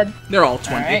 Yeah. you said? They're all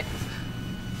 20. Alright.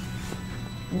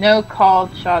 No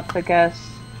called shots, I guess.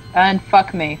 And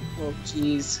fuck me. Oh,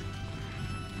 jeez.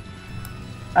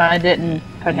 I didn't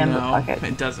put him in the No, pocket.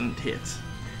 it doesn't hit.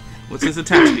 What's his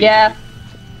attack speed? Yeah.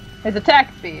 His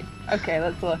attack speed. Okay,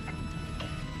 let's look.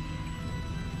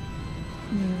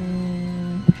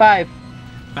 5.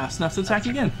 Fast enough to attack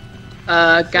again.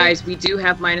 Guys, we do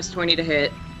have -20 to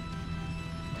hit.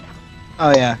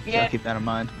 Oh yeah, Yeah. I'll keep that in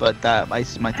mind. But that my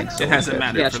thing's still It hasn't good.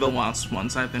 mattered Yeah, for the sure. last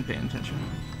ones I've been paying attention.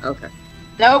 Okay.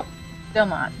 Nope. Still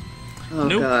not. Oh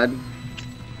Nope. god.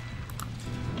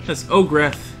 As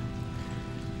Ogreth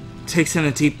takes in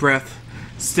a deep breath,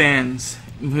 stands,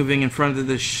 moving in front of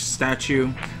the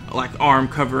statue, like arm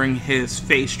covering his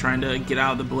face, trying to get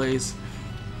out of the blaze.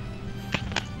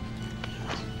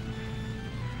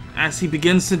 As he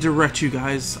begins to direct you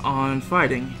guys on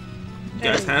fighting, you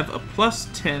guys have a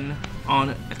 +10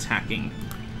 on attacking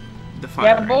the fire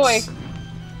Yeah, boy. ants.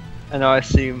 And I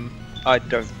assume I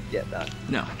don't get that.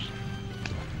 No.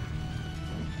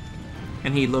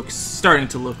 And he looks starting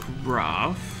to look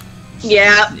rough.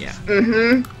 Yeah. Yeah,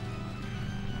 Mm-hmm.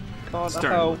 Can't starting to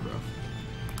help. look rough.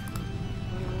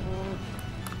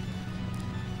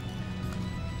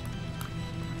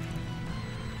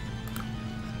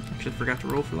 Actually, forgot to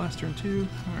roll for last turn too.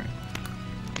 All right.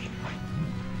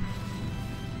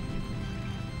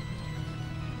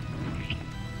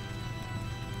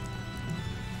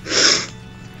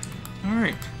 All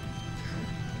right.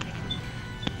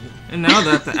 And now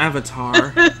that the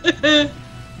avatar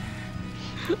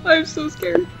I'm so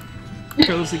scared.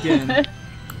 goes again,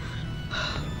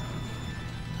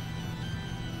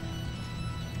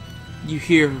 you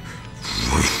hear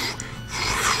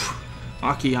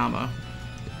Akiyama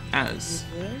as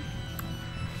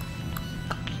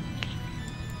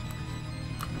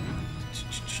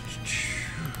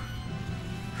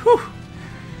Whew.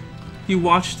 You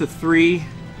watch the 3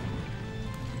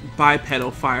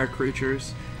 bipedal fire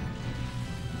creatures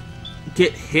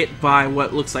get hit by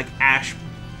what looks like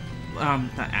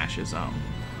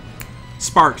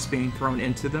sparks being thrown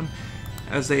into them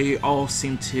as they all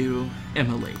seem to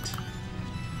immolate.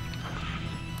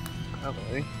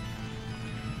 Probably.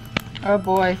 Oh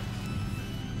boy.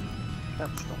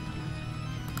 That's not.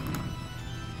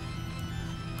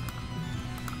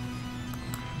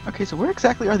 Okay, so where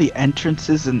exactly are the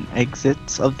entrances and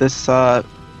exits of this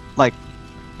like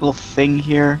little thing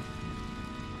here?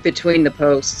 Between the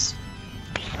posts.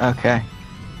 Okay.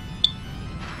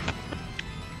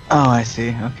 Oh, I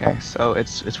see. Okay, so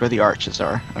it's where the arches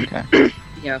are. Okay.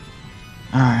 Yeah.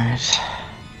 All right.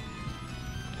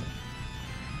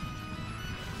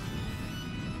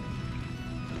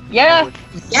 Yeah!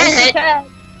 Yeah! Attack!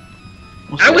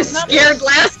 We'll I see. was scared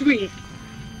last week!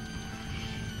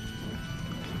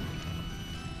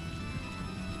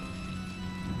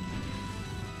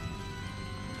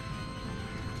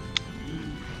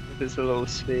 There's a little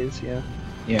spheres, yeah.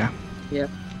 Yeah. Yeah.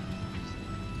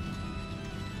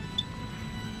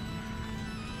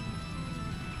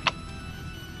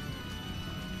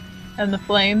 And the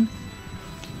flames.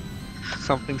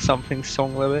 Something something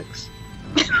song lyrics.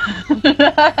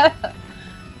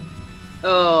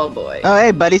 Oh boy. Oh,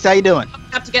 hey, buddies, how you doing?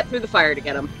 Have to get through the fire to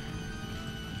get him.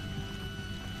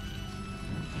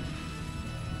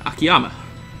 Akiyama.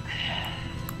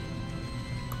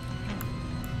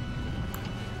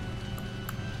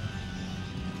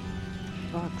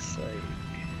 Fuck's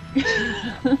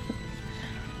sake.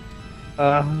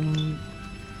 Um.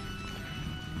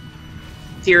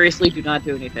 Seriously, do not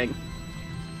do anything.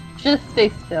 Just stay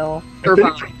still. I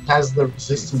think it has the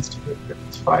resistance to it if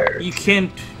it's fire. You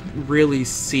can't really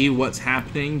see what's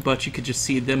happening, but you could just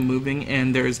see them moving,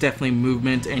 and there is definitely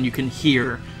movement, and you can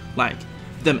hear, like,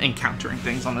 them encountering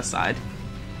things on the side.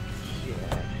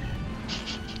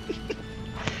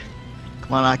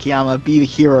 Come on, Akiyama, be the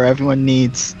hero everyone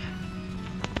needs.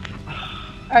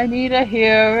 I need a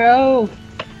hero.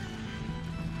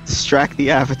 Distract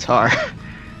the avatar.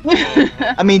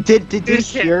 I mean, did he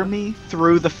hear me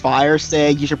through the fire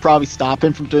saying you should probably stop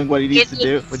him from doing what he needs to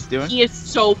do? What he's doing? He is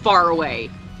so far away.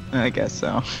 I guess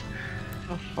so.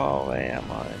 How far away am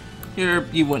I?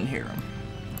 You wouldn't hear him.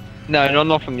 No,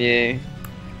 not from you.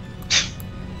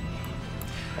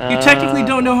 You technically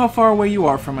don't know how far away you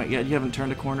are from it yet. You haven't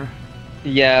turned a corner.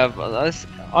 Yeah, but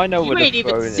I know where ain't the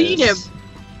even phone seen is. him.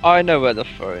 I know where the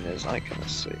phone is. I can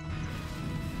see.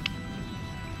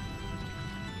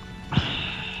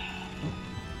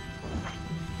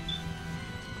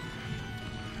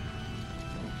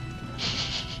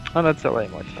 I'm gonna delay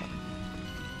my turn.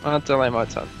 I'm gonna delay my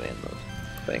turn being the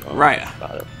thing. Right.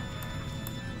 About it.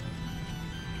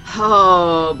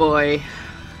 Oh boy.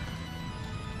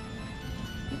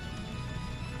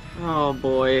 Oh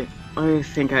boy. I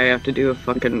think I have to do a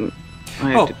fucking.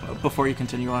 Before you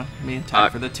continue on, me and Ty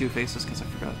for the 2 faces, because I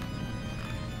forgot.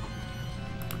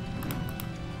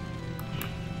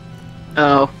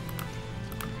 Oh.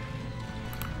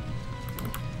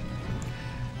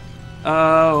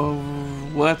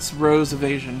 What's Rose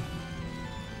evasion?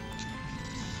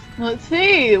 Let's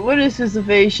see. What is his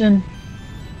evasion?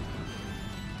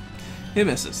 It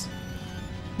misses.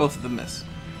 Both of them miss.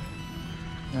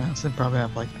 Yeah, so they probably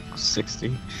have like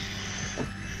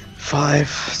 65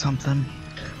 something.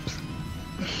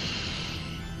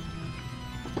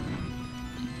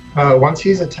 Once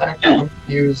he's attacked, I'll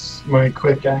use my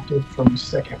quick active from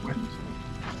second wind.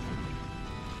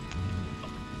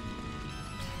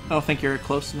 I don't think you're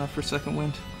close enough for second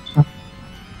wind.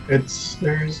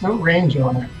 There's no range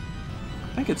on it. I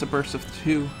think it's a burst of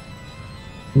 2.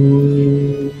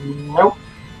 Nope.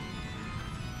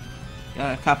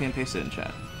 Copy and paste it in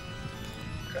chat.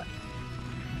 Okay.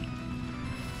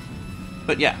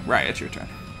 But yeah, right, it's your turn.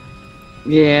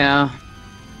 Yeah.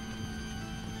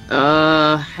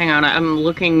 Hang on. I'm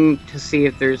looking to see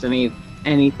if there's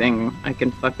anything I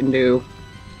can fucking do.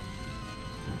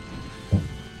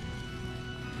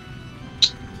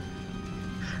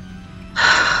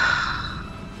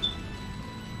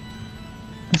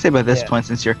 I say by this point,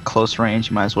 since you're close range,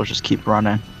 you might as well just keep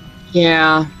running.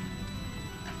 Yeah.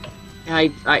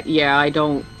 I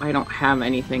don't have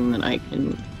anything that I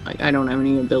can. I don't have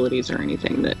any abilities or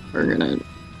anything that are gonna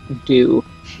do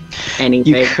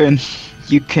anything.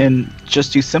 You can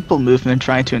just do simple movement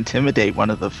trying to intimidate one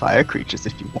of the fire creatures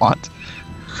if you want.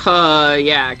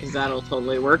 Yeah, because that'll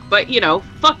totally work. But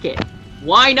fuck it.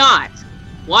 Why not?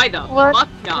 Why the fuck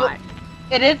not?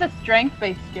 It is a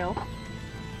strength-based skill.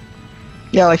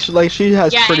 Yeah, like she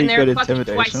has pretty and they're good fucking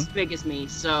intimidation. twice as big as me,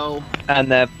 so.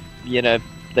 And they're,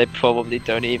 they probably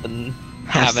don't even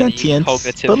have any sentience,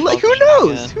 cognitive but like, who function,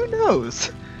 knows? yeah. Who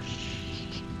knows?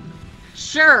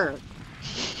 Sure.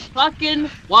 Fucking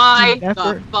why Never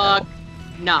the fuck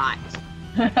not?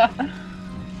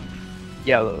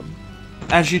 Yellow.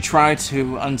 As you try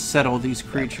to unsettle these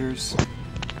creatures,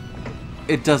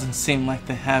 it doesn't seem like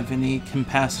they have any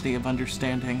capacity of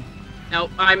understanding. No,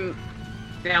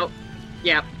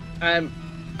 yeah, I'm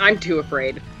too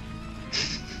afraid.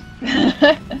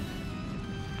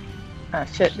 Oh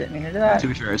shit, didn't mean to do that. To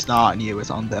be fair, it's not on you, it's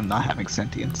on them not having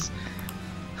sentience.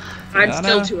 I'm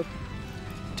still too afraid.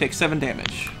 Take 7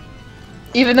 damage.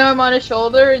 Even though I'm on his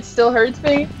shoulder, it still hurts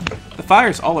me? The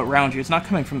fire's all around you. It's not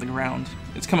coming from the ground.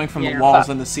 It's coming from the walls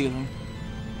and the ceiling.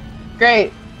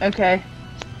 Great. Okay.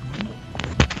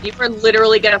 You are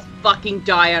literally gonna fucking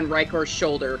die on Rikor's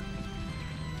shoulder.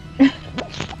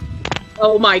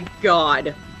 Oh my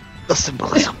god. The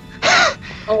symbolism.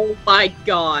 Oh my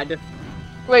god.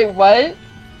 Wait, what?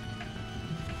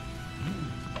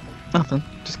 Nothing.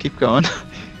 Just keep going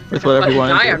with whatever you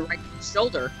want to die do. on Rikor's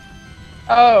shoulder.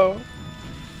 Oh.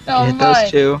 Oh, Hit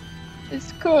those 2.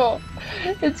 It's cool.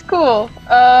 It's cool.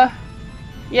 Yeah,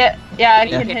 I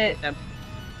can hit. them.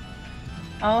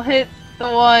 I'll hit the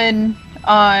one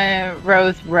on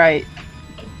Rose right.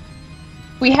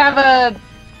 We have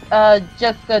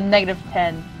just a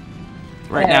 -10.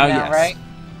 Right now, yes. Right?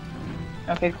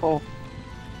 Okay, cool.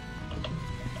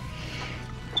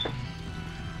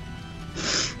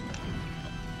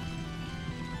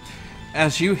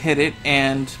 As you hit it,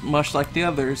 and much like the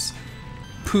others,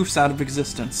 poofs out of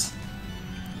existence.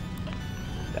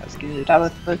 That's good. That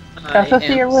was the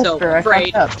your whisper. I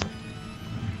fucked up.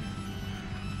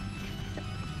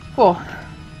 Cool.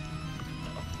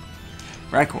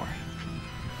 Rykor.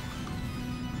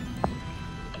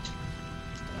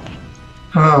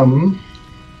 You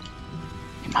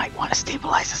might want to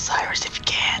stabilize Osiris if you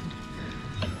can.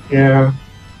 Yeah,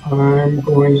 I'm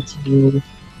going to do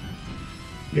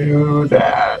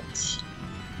that.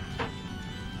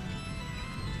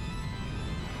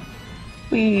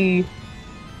 We.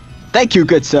 Thank you,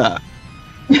 good sir.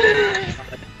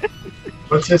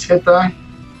 What's his hit die?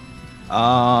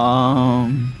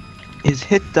 His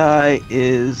hit die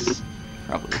is.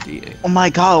 Probably D8. Oh my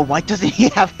god, why doesn't he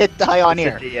have hit die on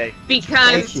here?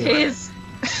 Because Thank you. his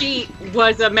sheet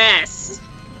was a mess.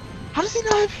 How does he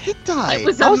not have hit die? It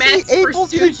was How a is he mess for able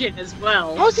to? Sujin as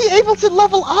well. How is he able to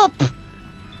level up?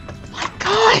 My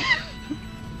god.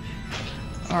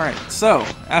 Alright, so,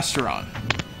 Asteron.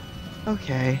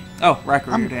 Okay. Oh,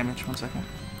 Rykor, your damage. 1 second.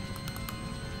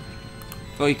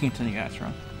 Oh, you can continue,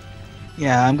 Asteron.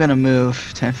 Yeah, I'm gonna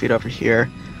move 10 feet over here.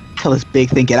 Tell this big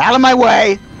thing, get out of my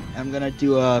way! I'm gonna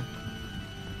do a...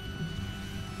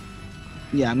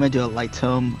 Yeah, I'm gonna do a light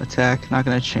tome attack. Not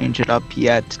gonna change it up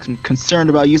yet. I'm concerned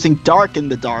about using dark in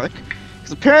the dark.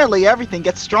 Because apparently everything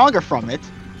gets stronger from it.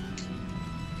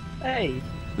 Hey.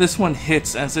 This one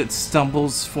hits as it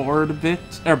stumbles forward a bit,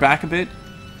 or back a bit,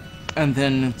 and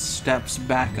then it steps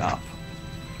back up.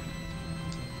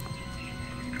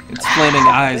 Its flaming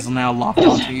eyes now lock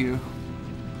onto you.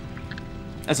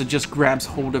 As it just grabs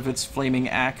hold of its flaming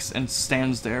axe and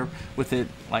stands there with it,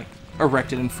 like,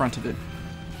 erected in front of it.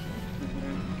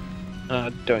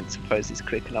 I don't suppose he's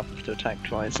quick enough to attack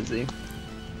twice, is he?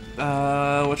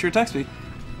 What's your attack speed?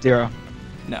 0.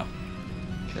 No.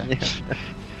 Yeah.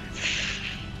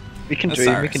 We can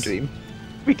dream, we can Osiris. dream.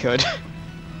 We could.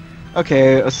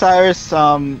 Okay, Osiris,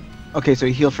 okay, so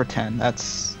he healed for 10.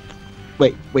 That's...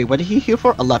 Wait, what did he heal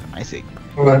for? 11, I see.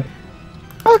 What?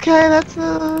 Okay, that's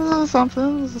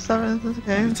something. It's a 7.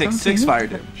 Okay. You take 6 17. fire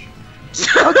damage.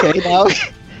 Okay, now.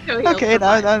 So he'll Okay,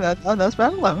 survive. that's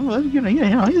about 11. Well, you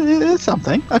know, it's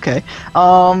something. Okay.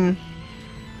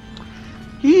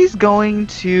 He's going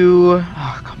to.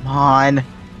 Oh, come on.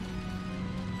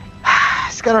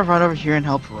 He's gotta run over here and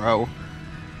help Ro.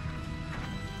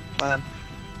 Man.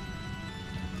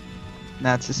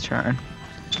 That's his turn.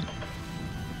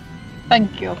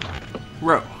 Thank you.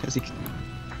 Ro. Cause he.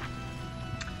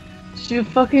 Do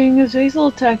fucking Azazel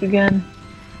attack again.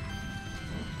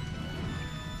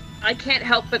 I can't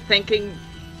help but thinking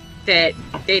that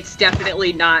it's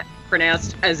definitely not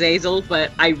pronounced Azazel,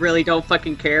 but I really don't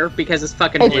fucking care because it's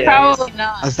fucking It's hilarious. probably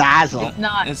not. Azazel. It's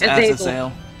not. It's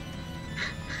Azazel.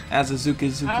 Azazel. Azazuki I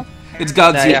Zuki. don't It's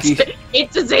No, yeah. Godzuki.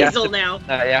 It's Azazel now.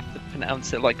 No, you have to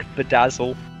pronounce it like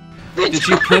bedazzle. Did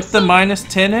you put the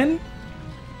 -10 in?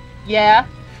 Yeah,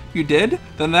 You did?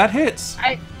 Then that hits.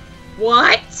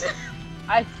 What?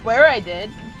 I swear I did.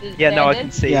 Yeah, no, I did.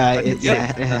 can see. Yeah, I can it, see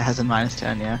yeah, it has a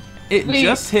 -10. Yeah. It Wait.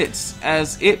 just hits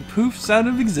as it poofs out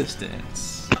of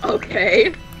existence.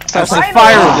 Okay. As the Finally.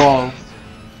 fireball,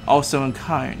 also in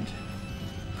kind,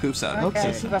 poofs out of Okay.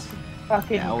 existence.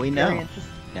 Fucking Now we know. experience.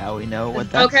 Now we know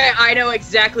what that's. Okay, I know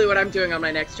exactly what I'm doing on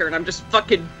my next turn. I'm just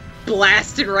fucking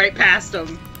blasting right past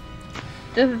him.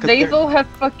 Does Azazel have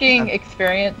fucking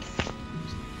experience?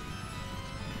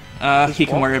 He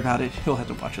can worry about it. He'll have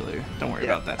to watch it later. Don't worry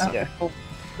Yeah. about that stuff. Yeah. Oh,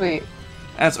 wait.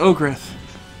 As Ogrith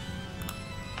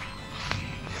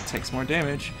takes more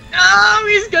damage, Oh,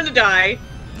 he's gonna die.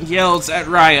 yells at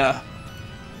Raya.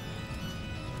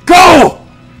 Go!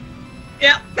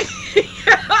 Yep.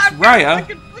 I'm gonna Raya.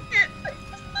 fucking flick it.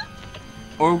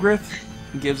 Ogrith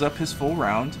gives up his full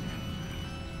round,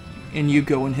 and you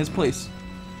go in his place.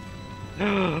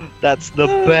 That's the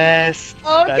best.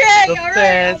 Okay, That's the alright,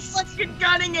 I'm best. fucking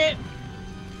gunning it.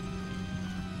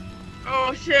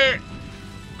 Oh shit.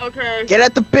 Okay. Get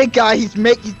at the big guy. He's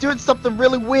doing something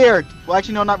really weird. Well,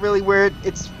 actually, no, not really weird.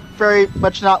 It's very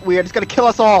much not weird. It's gonna kill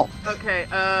us all. Okay,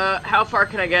 how far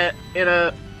can I get in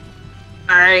a...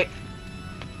 Alright.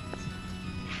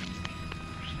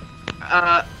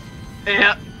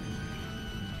 Yeah.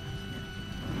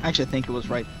 Actually, I think it was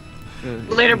right.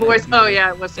 Later, boys. Oh, yeah,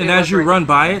 it was. And it as was you right. run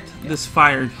by it, this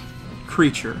fire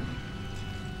creature,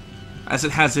 as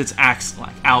it has its axe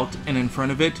like out and in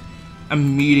front of it,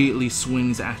 immediately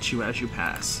swings at you as you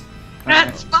pass.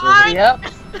 That's fine! Yep.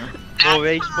 All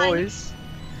age boys.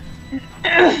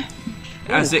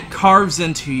 As it carves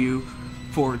into you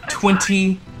for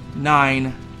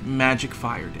 29 magic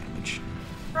fire damage.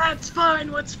 That's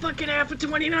fine. What's fucking half of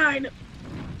 29?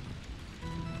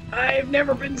 I've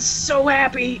never been so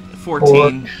happy.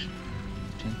 14.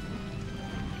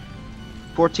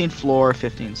 14 floor,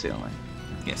 15 ceiling.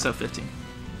 Yeah, so 15.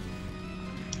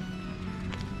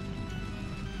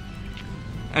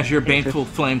 as your baneful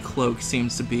flame cloak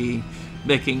seems to be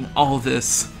making all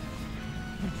this,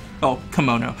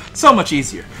 kimono, so much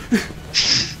easier.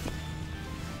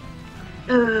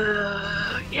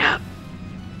 Yeah.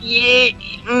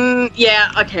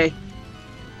 Yeah, okay.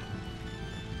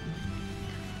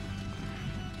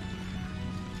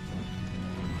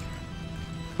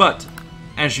 But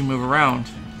as you move around,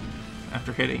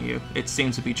 after hitting you, it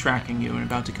seems to be tracking you and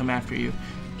about to come after you.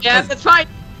 Yeah, that's fine.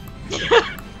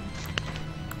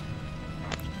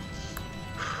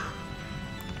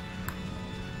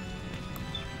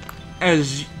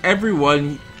 As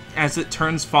everyone, as it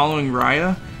turns following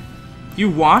Raya, you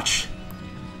watch,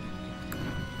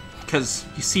 because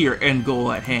you see your end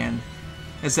goal at hand,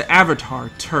 as the avatar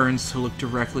turns to look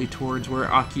directly towards where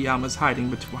Akiyama's hiding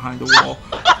behind the wall.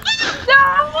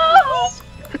 No!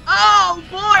 Oh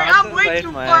boy, I'm way delayed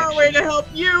too my far action. away to help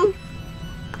you.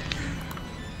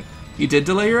 You did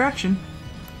delay your action.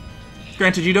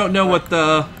 Granted, you don't know what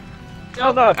the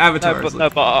Oh, no, Avatar is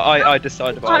but I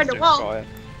decided what I was Behind the doing wall. prior.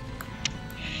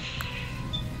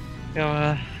 You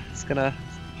know, he's gonna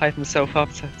hype himself up,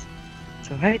 so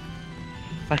hey,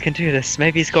 I can do this.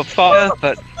 Maybe he's got fire,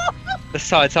 but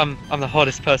besides, I'm the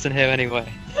hottest person here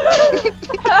anyway.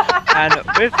 And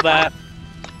with that,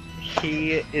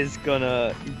 he is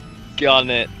gonna gun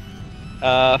it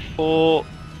for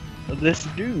this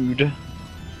dude.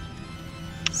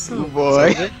 So,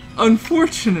 boy.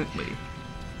 unfortunately,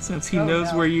 since he Oh,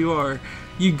 knows no. where you are,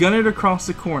 you gun it across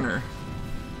the corner.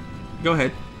 Go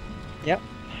ahead. Yep.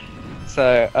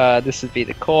 So this would be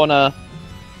the corner.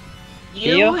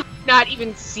 You Here? have not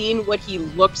even seen what he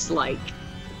looks like.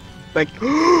 Like,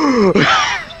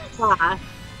 Ah,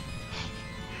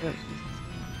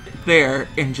 There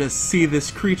and just see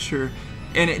this creature,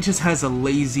 and it just has a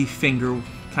lazy finger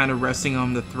kind of resting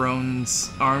on the throne's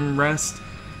armrest,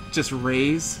 just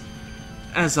raise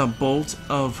as a bolt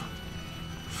of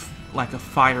like a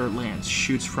fire lance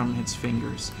shoots from its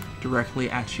fingers directly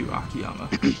at you, Akiyama.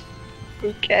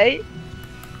 Okay.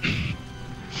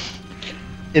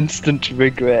 Instant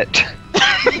regret.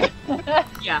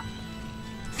 yeah.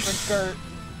 With Gert.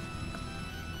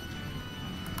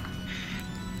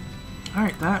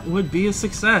 Alright, that would be a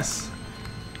success.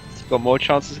 It's got more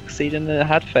chance of succeeding than it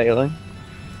had failing.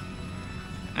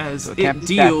 As So it can't it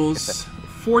be stacked, deals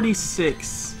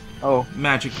 46 oh,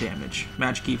 magic damage.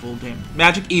 Magic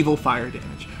evil fire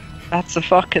damage. That's a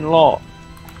fucking lot.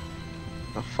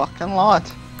 a fucking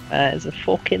lot. That is a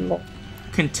fucking lot.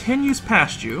 Continues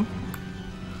past you,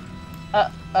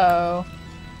 Uh-oh.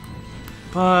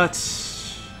 but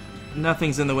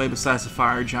nothing's in the way besides the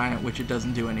fire giant, which it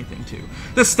doesn't do anything to.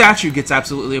 The statue gets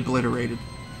absolutely obliterated.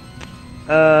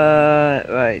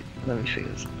 Right. Let me figure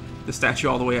this. The statue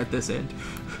all the way at this end.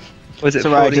 Was it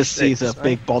So I just 46, sees a right?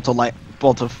 big bolt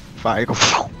of fire go.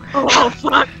 Oh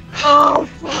fuck! Oh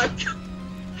fuck!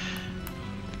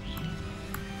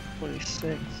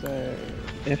 46, so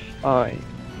if I...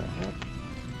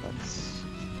 That's...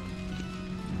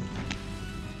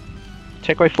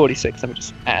 Take away 46, let me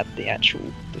just add the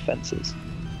actual defenses.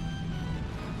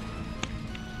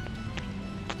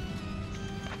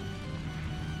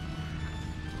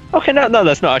 Okay, no,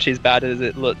 that's not actually as bad as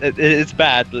it looks. It's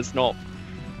bad, but it's not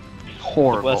the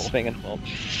Horrible. worst thing in the world.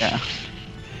 Yeah.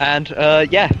 And,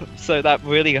 yeah, so that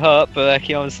really hurt, but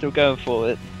Akiyama's still going for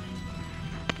it.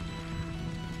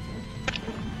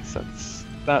 So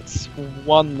that's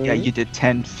one move. Yeah, you did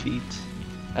 10 feet.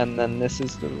 And then this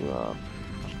is the run.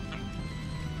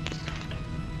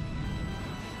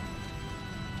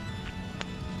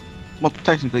 Well,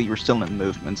 technically you were still in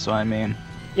movement, so I mean,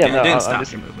 Yeah, it no, didn't I'm stop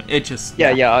just, your movement. It just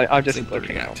I'm just simply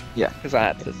looking react. out. yeah, Because I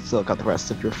had to. still got the rest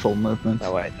of your full movement.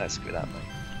 No, wait, no, screw that, mate.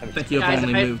 Let I me think you've Guys,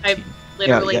 only moved. I'm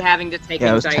literally yeah. having to take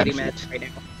Yeah, it was anxiety 10 meds right now.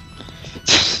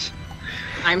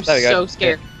 I'm There we go. so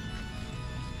scared.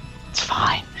 It's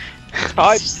fine.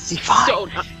 It's It's fine. So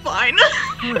not fine.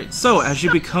 Alright, so as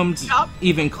you become Stop.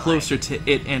 even closer to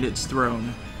it and its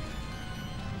throne.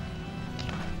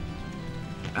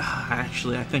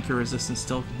 Actually, I think your resistance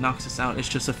still knocks us out. It's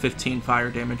just a 15 fire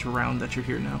damage round that you're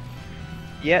here now.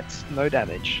 Yet, no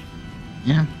damage.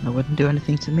 Yeah, that wouldn't do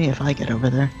anything to me if I get over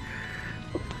there.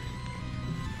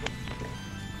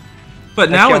 But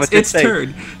now Akiyama it's did its say-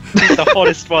 turn. The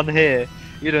hottest one here.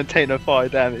 You don't take no fire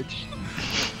damage.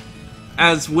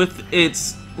 As with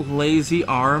its lazy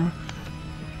arm,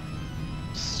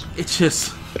 it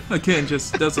just, again,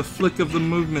 just does a flick of the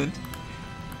movement.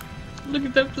 Look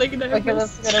at that flick of Like a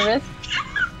wrist. little wrist.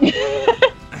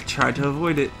 I tried to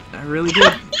avoid it. I really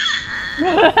did.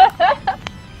 Let's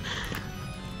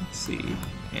see.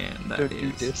 And that Don't do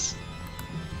is... this.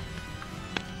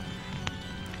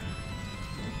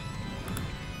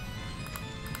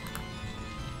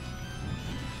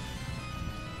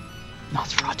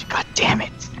 Nosferatu, god damn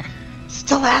it!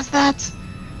 Still has that?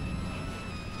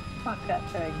 Fuck that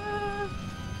thing.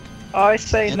 I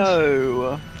say And-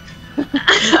 no.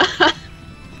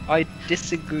 I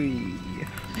disagree.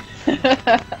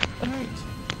 Alright.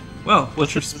 Well,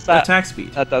 what's your Is that- attack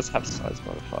speed? That does have a size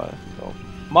modifier involved.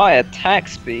 My attack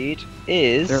speed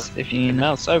is, if you can 13.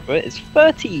 mouse over it, is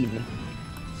 13.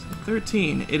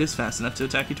 13. It is fast enough to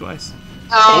attack you twice.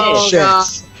 Oh, Shit. God.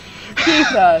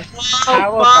 Jesus.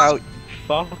 How about you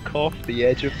fuck off the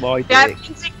edge of my That dick?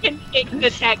 means it can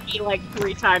attack me like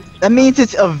 3 times. That means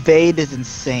its evade is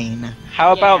insane.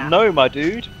 How Yeah. about no, my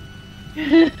dude?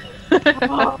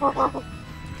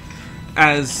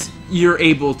 As you're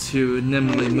able to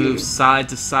nimbly move side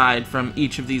to side from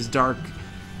each of these dark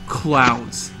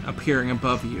clouds appearing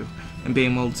above you and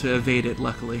being able to evade it,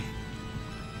 luckily.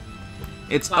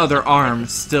 Its other arm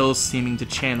still seeming to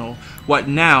channel what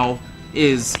now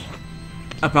is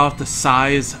about the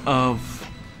size of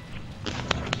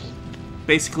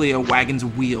basically a wagon's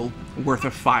wheel worth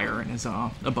of fire in his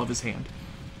above his hand.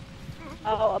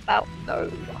 How about no?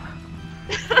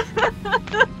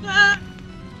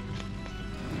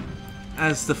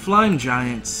 As the flying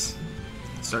giants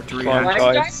start to Flying react,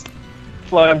 giants.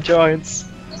 Flying giants.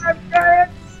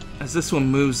 as this one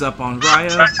moves up on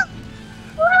Raya,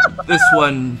 this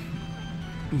one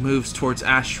moves towards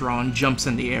Astron, jumps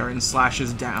in the air, and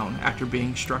slashes down after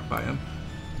being struck by him.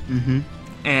 Mm-hmm.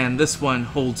 And this one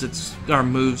holds its, or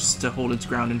moves to hold its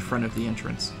ground in front of the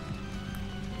entrance.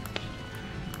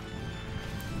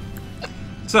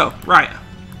 So, Raya.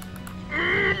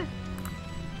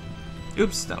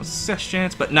 Oops, that was a success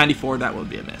chance, but 94, that would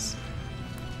be a miss.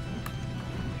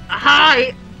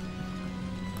 Hi!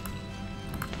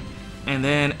 And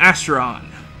then Astron.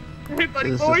 Hey,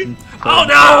 buddy This boy! isn't Oh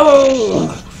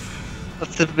no!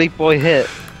 That's the big boy hit.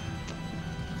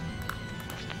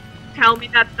 Tell me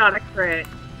that's not a crit.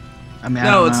 I mean, I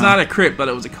No, don't it's know. not a crit, but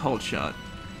it was a cold shot.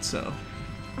 So,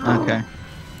 Okay.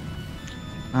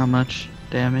 How much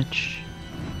damage?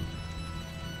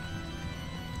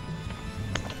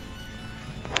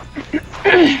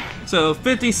 so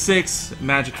 56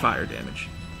 magic fire damage.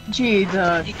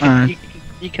 Jesus. You can,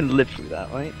 you can live through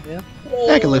that, right? Yeah.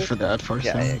 I can live for that for a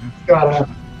Yeah, second. Got a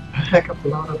heck of a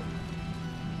lot of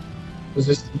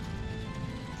resistance.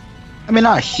 I mean,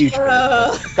 not a huge bit,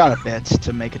 but got a bit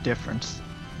to make a difference.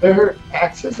 Their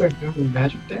axes are doing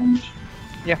magic damage.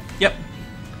 Yep.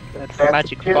 That's That's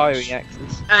magic a firing bitch.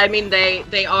 axes. I mean,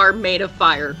 they are made of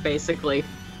fire, basically.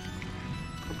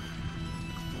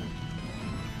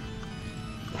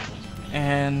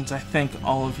 And I think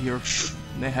all of your...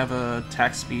 They have a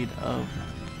attack speed of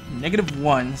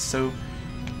 -1, so...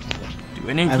 Do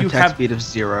any I of have you attack have... speed of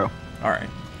 0. Alright.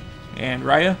 And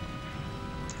Raya?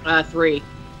 3.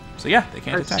 So yeah, they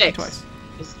can't Or attack you 6. twice.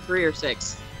 Is 3 or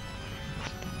 6?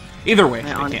 Either way, I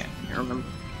they honestly can. can't remember.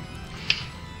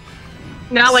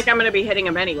 Not like I'm gonna be hitting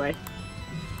him anyway.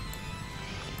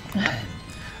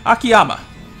 Akiyama.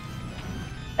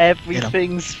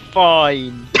 Everything's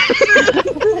fine.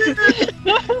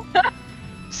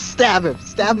 Stab him!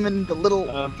 Stab him in the little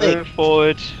thing. Move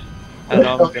forward, What and the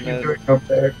I'm hell are you gonna. doing up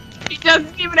there? He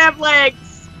doesn't even have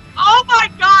legs! Oh my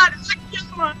god!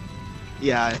 Akiyama!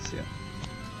 Yeah, I see it.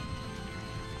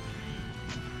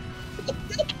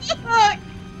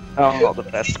 I'm not the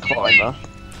best climber.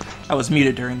 I was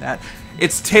muted during that.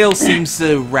 Its tail seems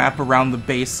to wrap around the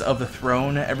base of the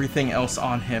throne. Everything else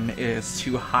on him is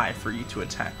too high for you to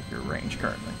attack with your range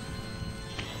currently.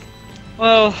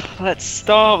 Well, let's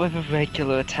start with a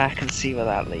regular attack and see where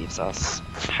that leaves us.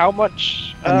 How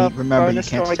much I mean, remember, you bonus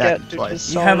can't do I attack get him due to twice.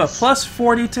 the You have a size? plus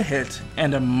 40 to hit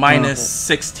and a minus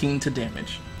 16 to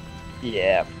damage.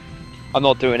 Yeah. I'm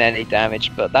not doing any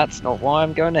damage, but that's not why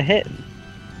I'm going to hit him.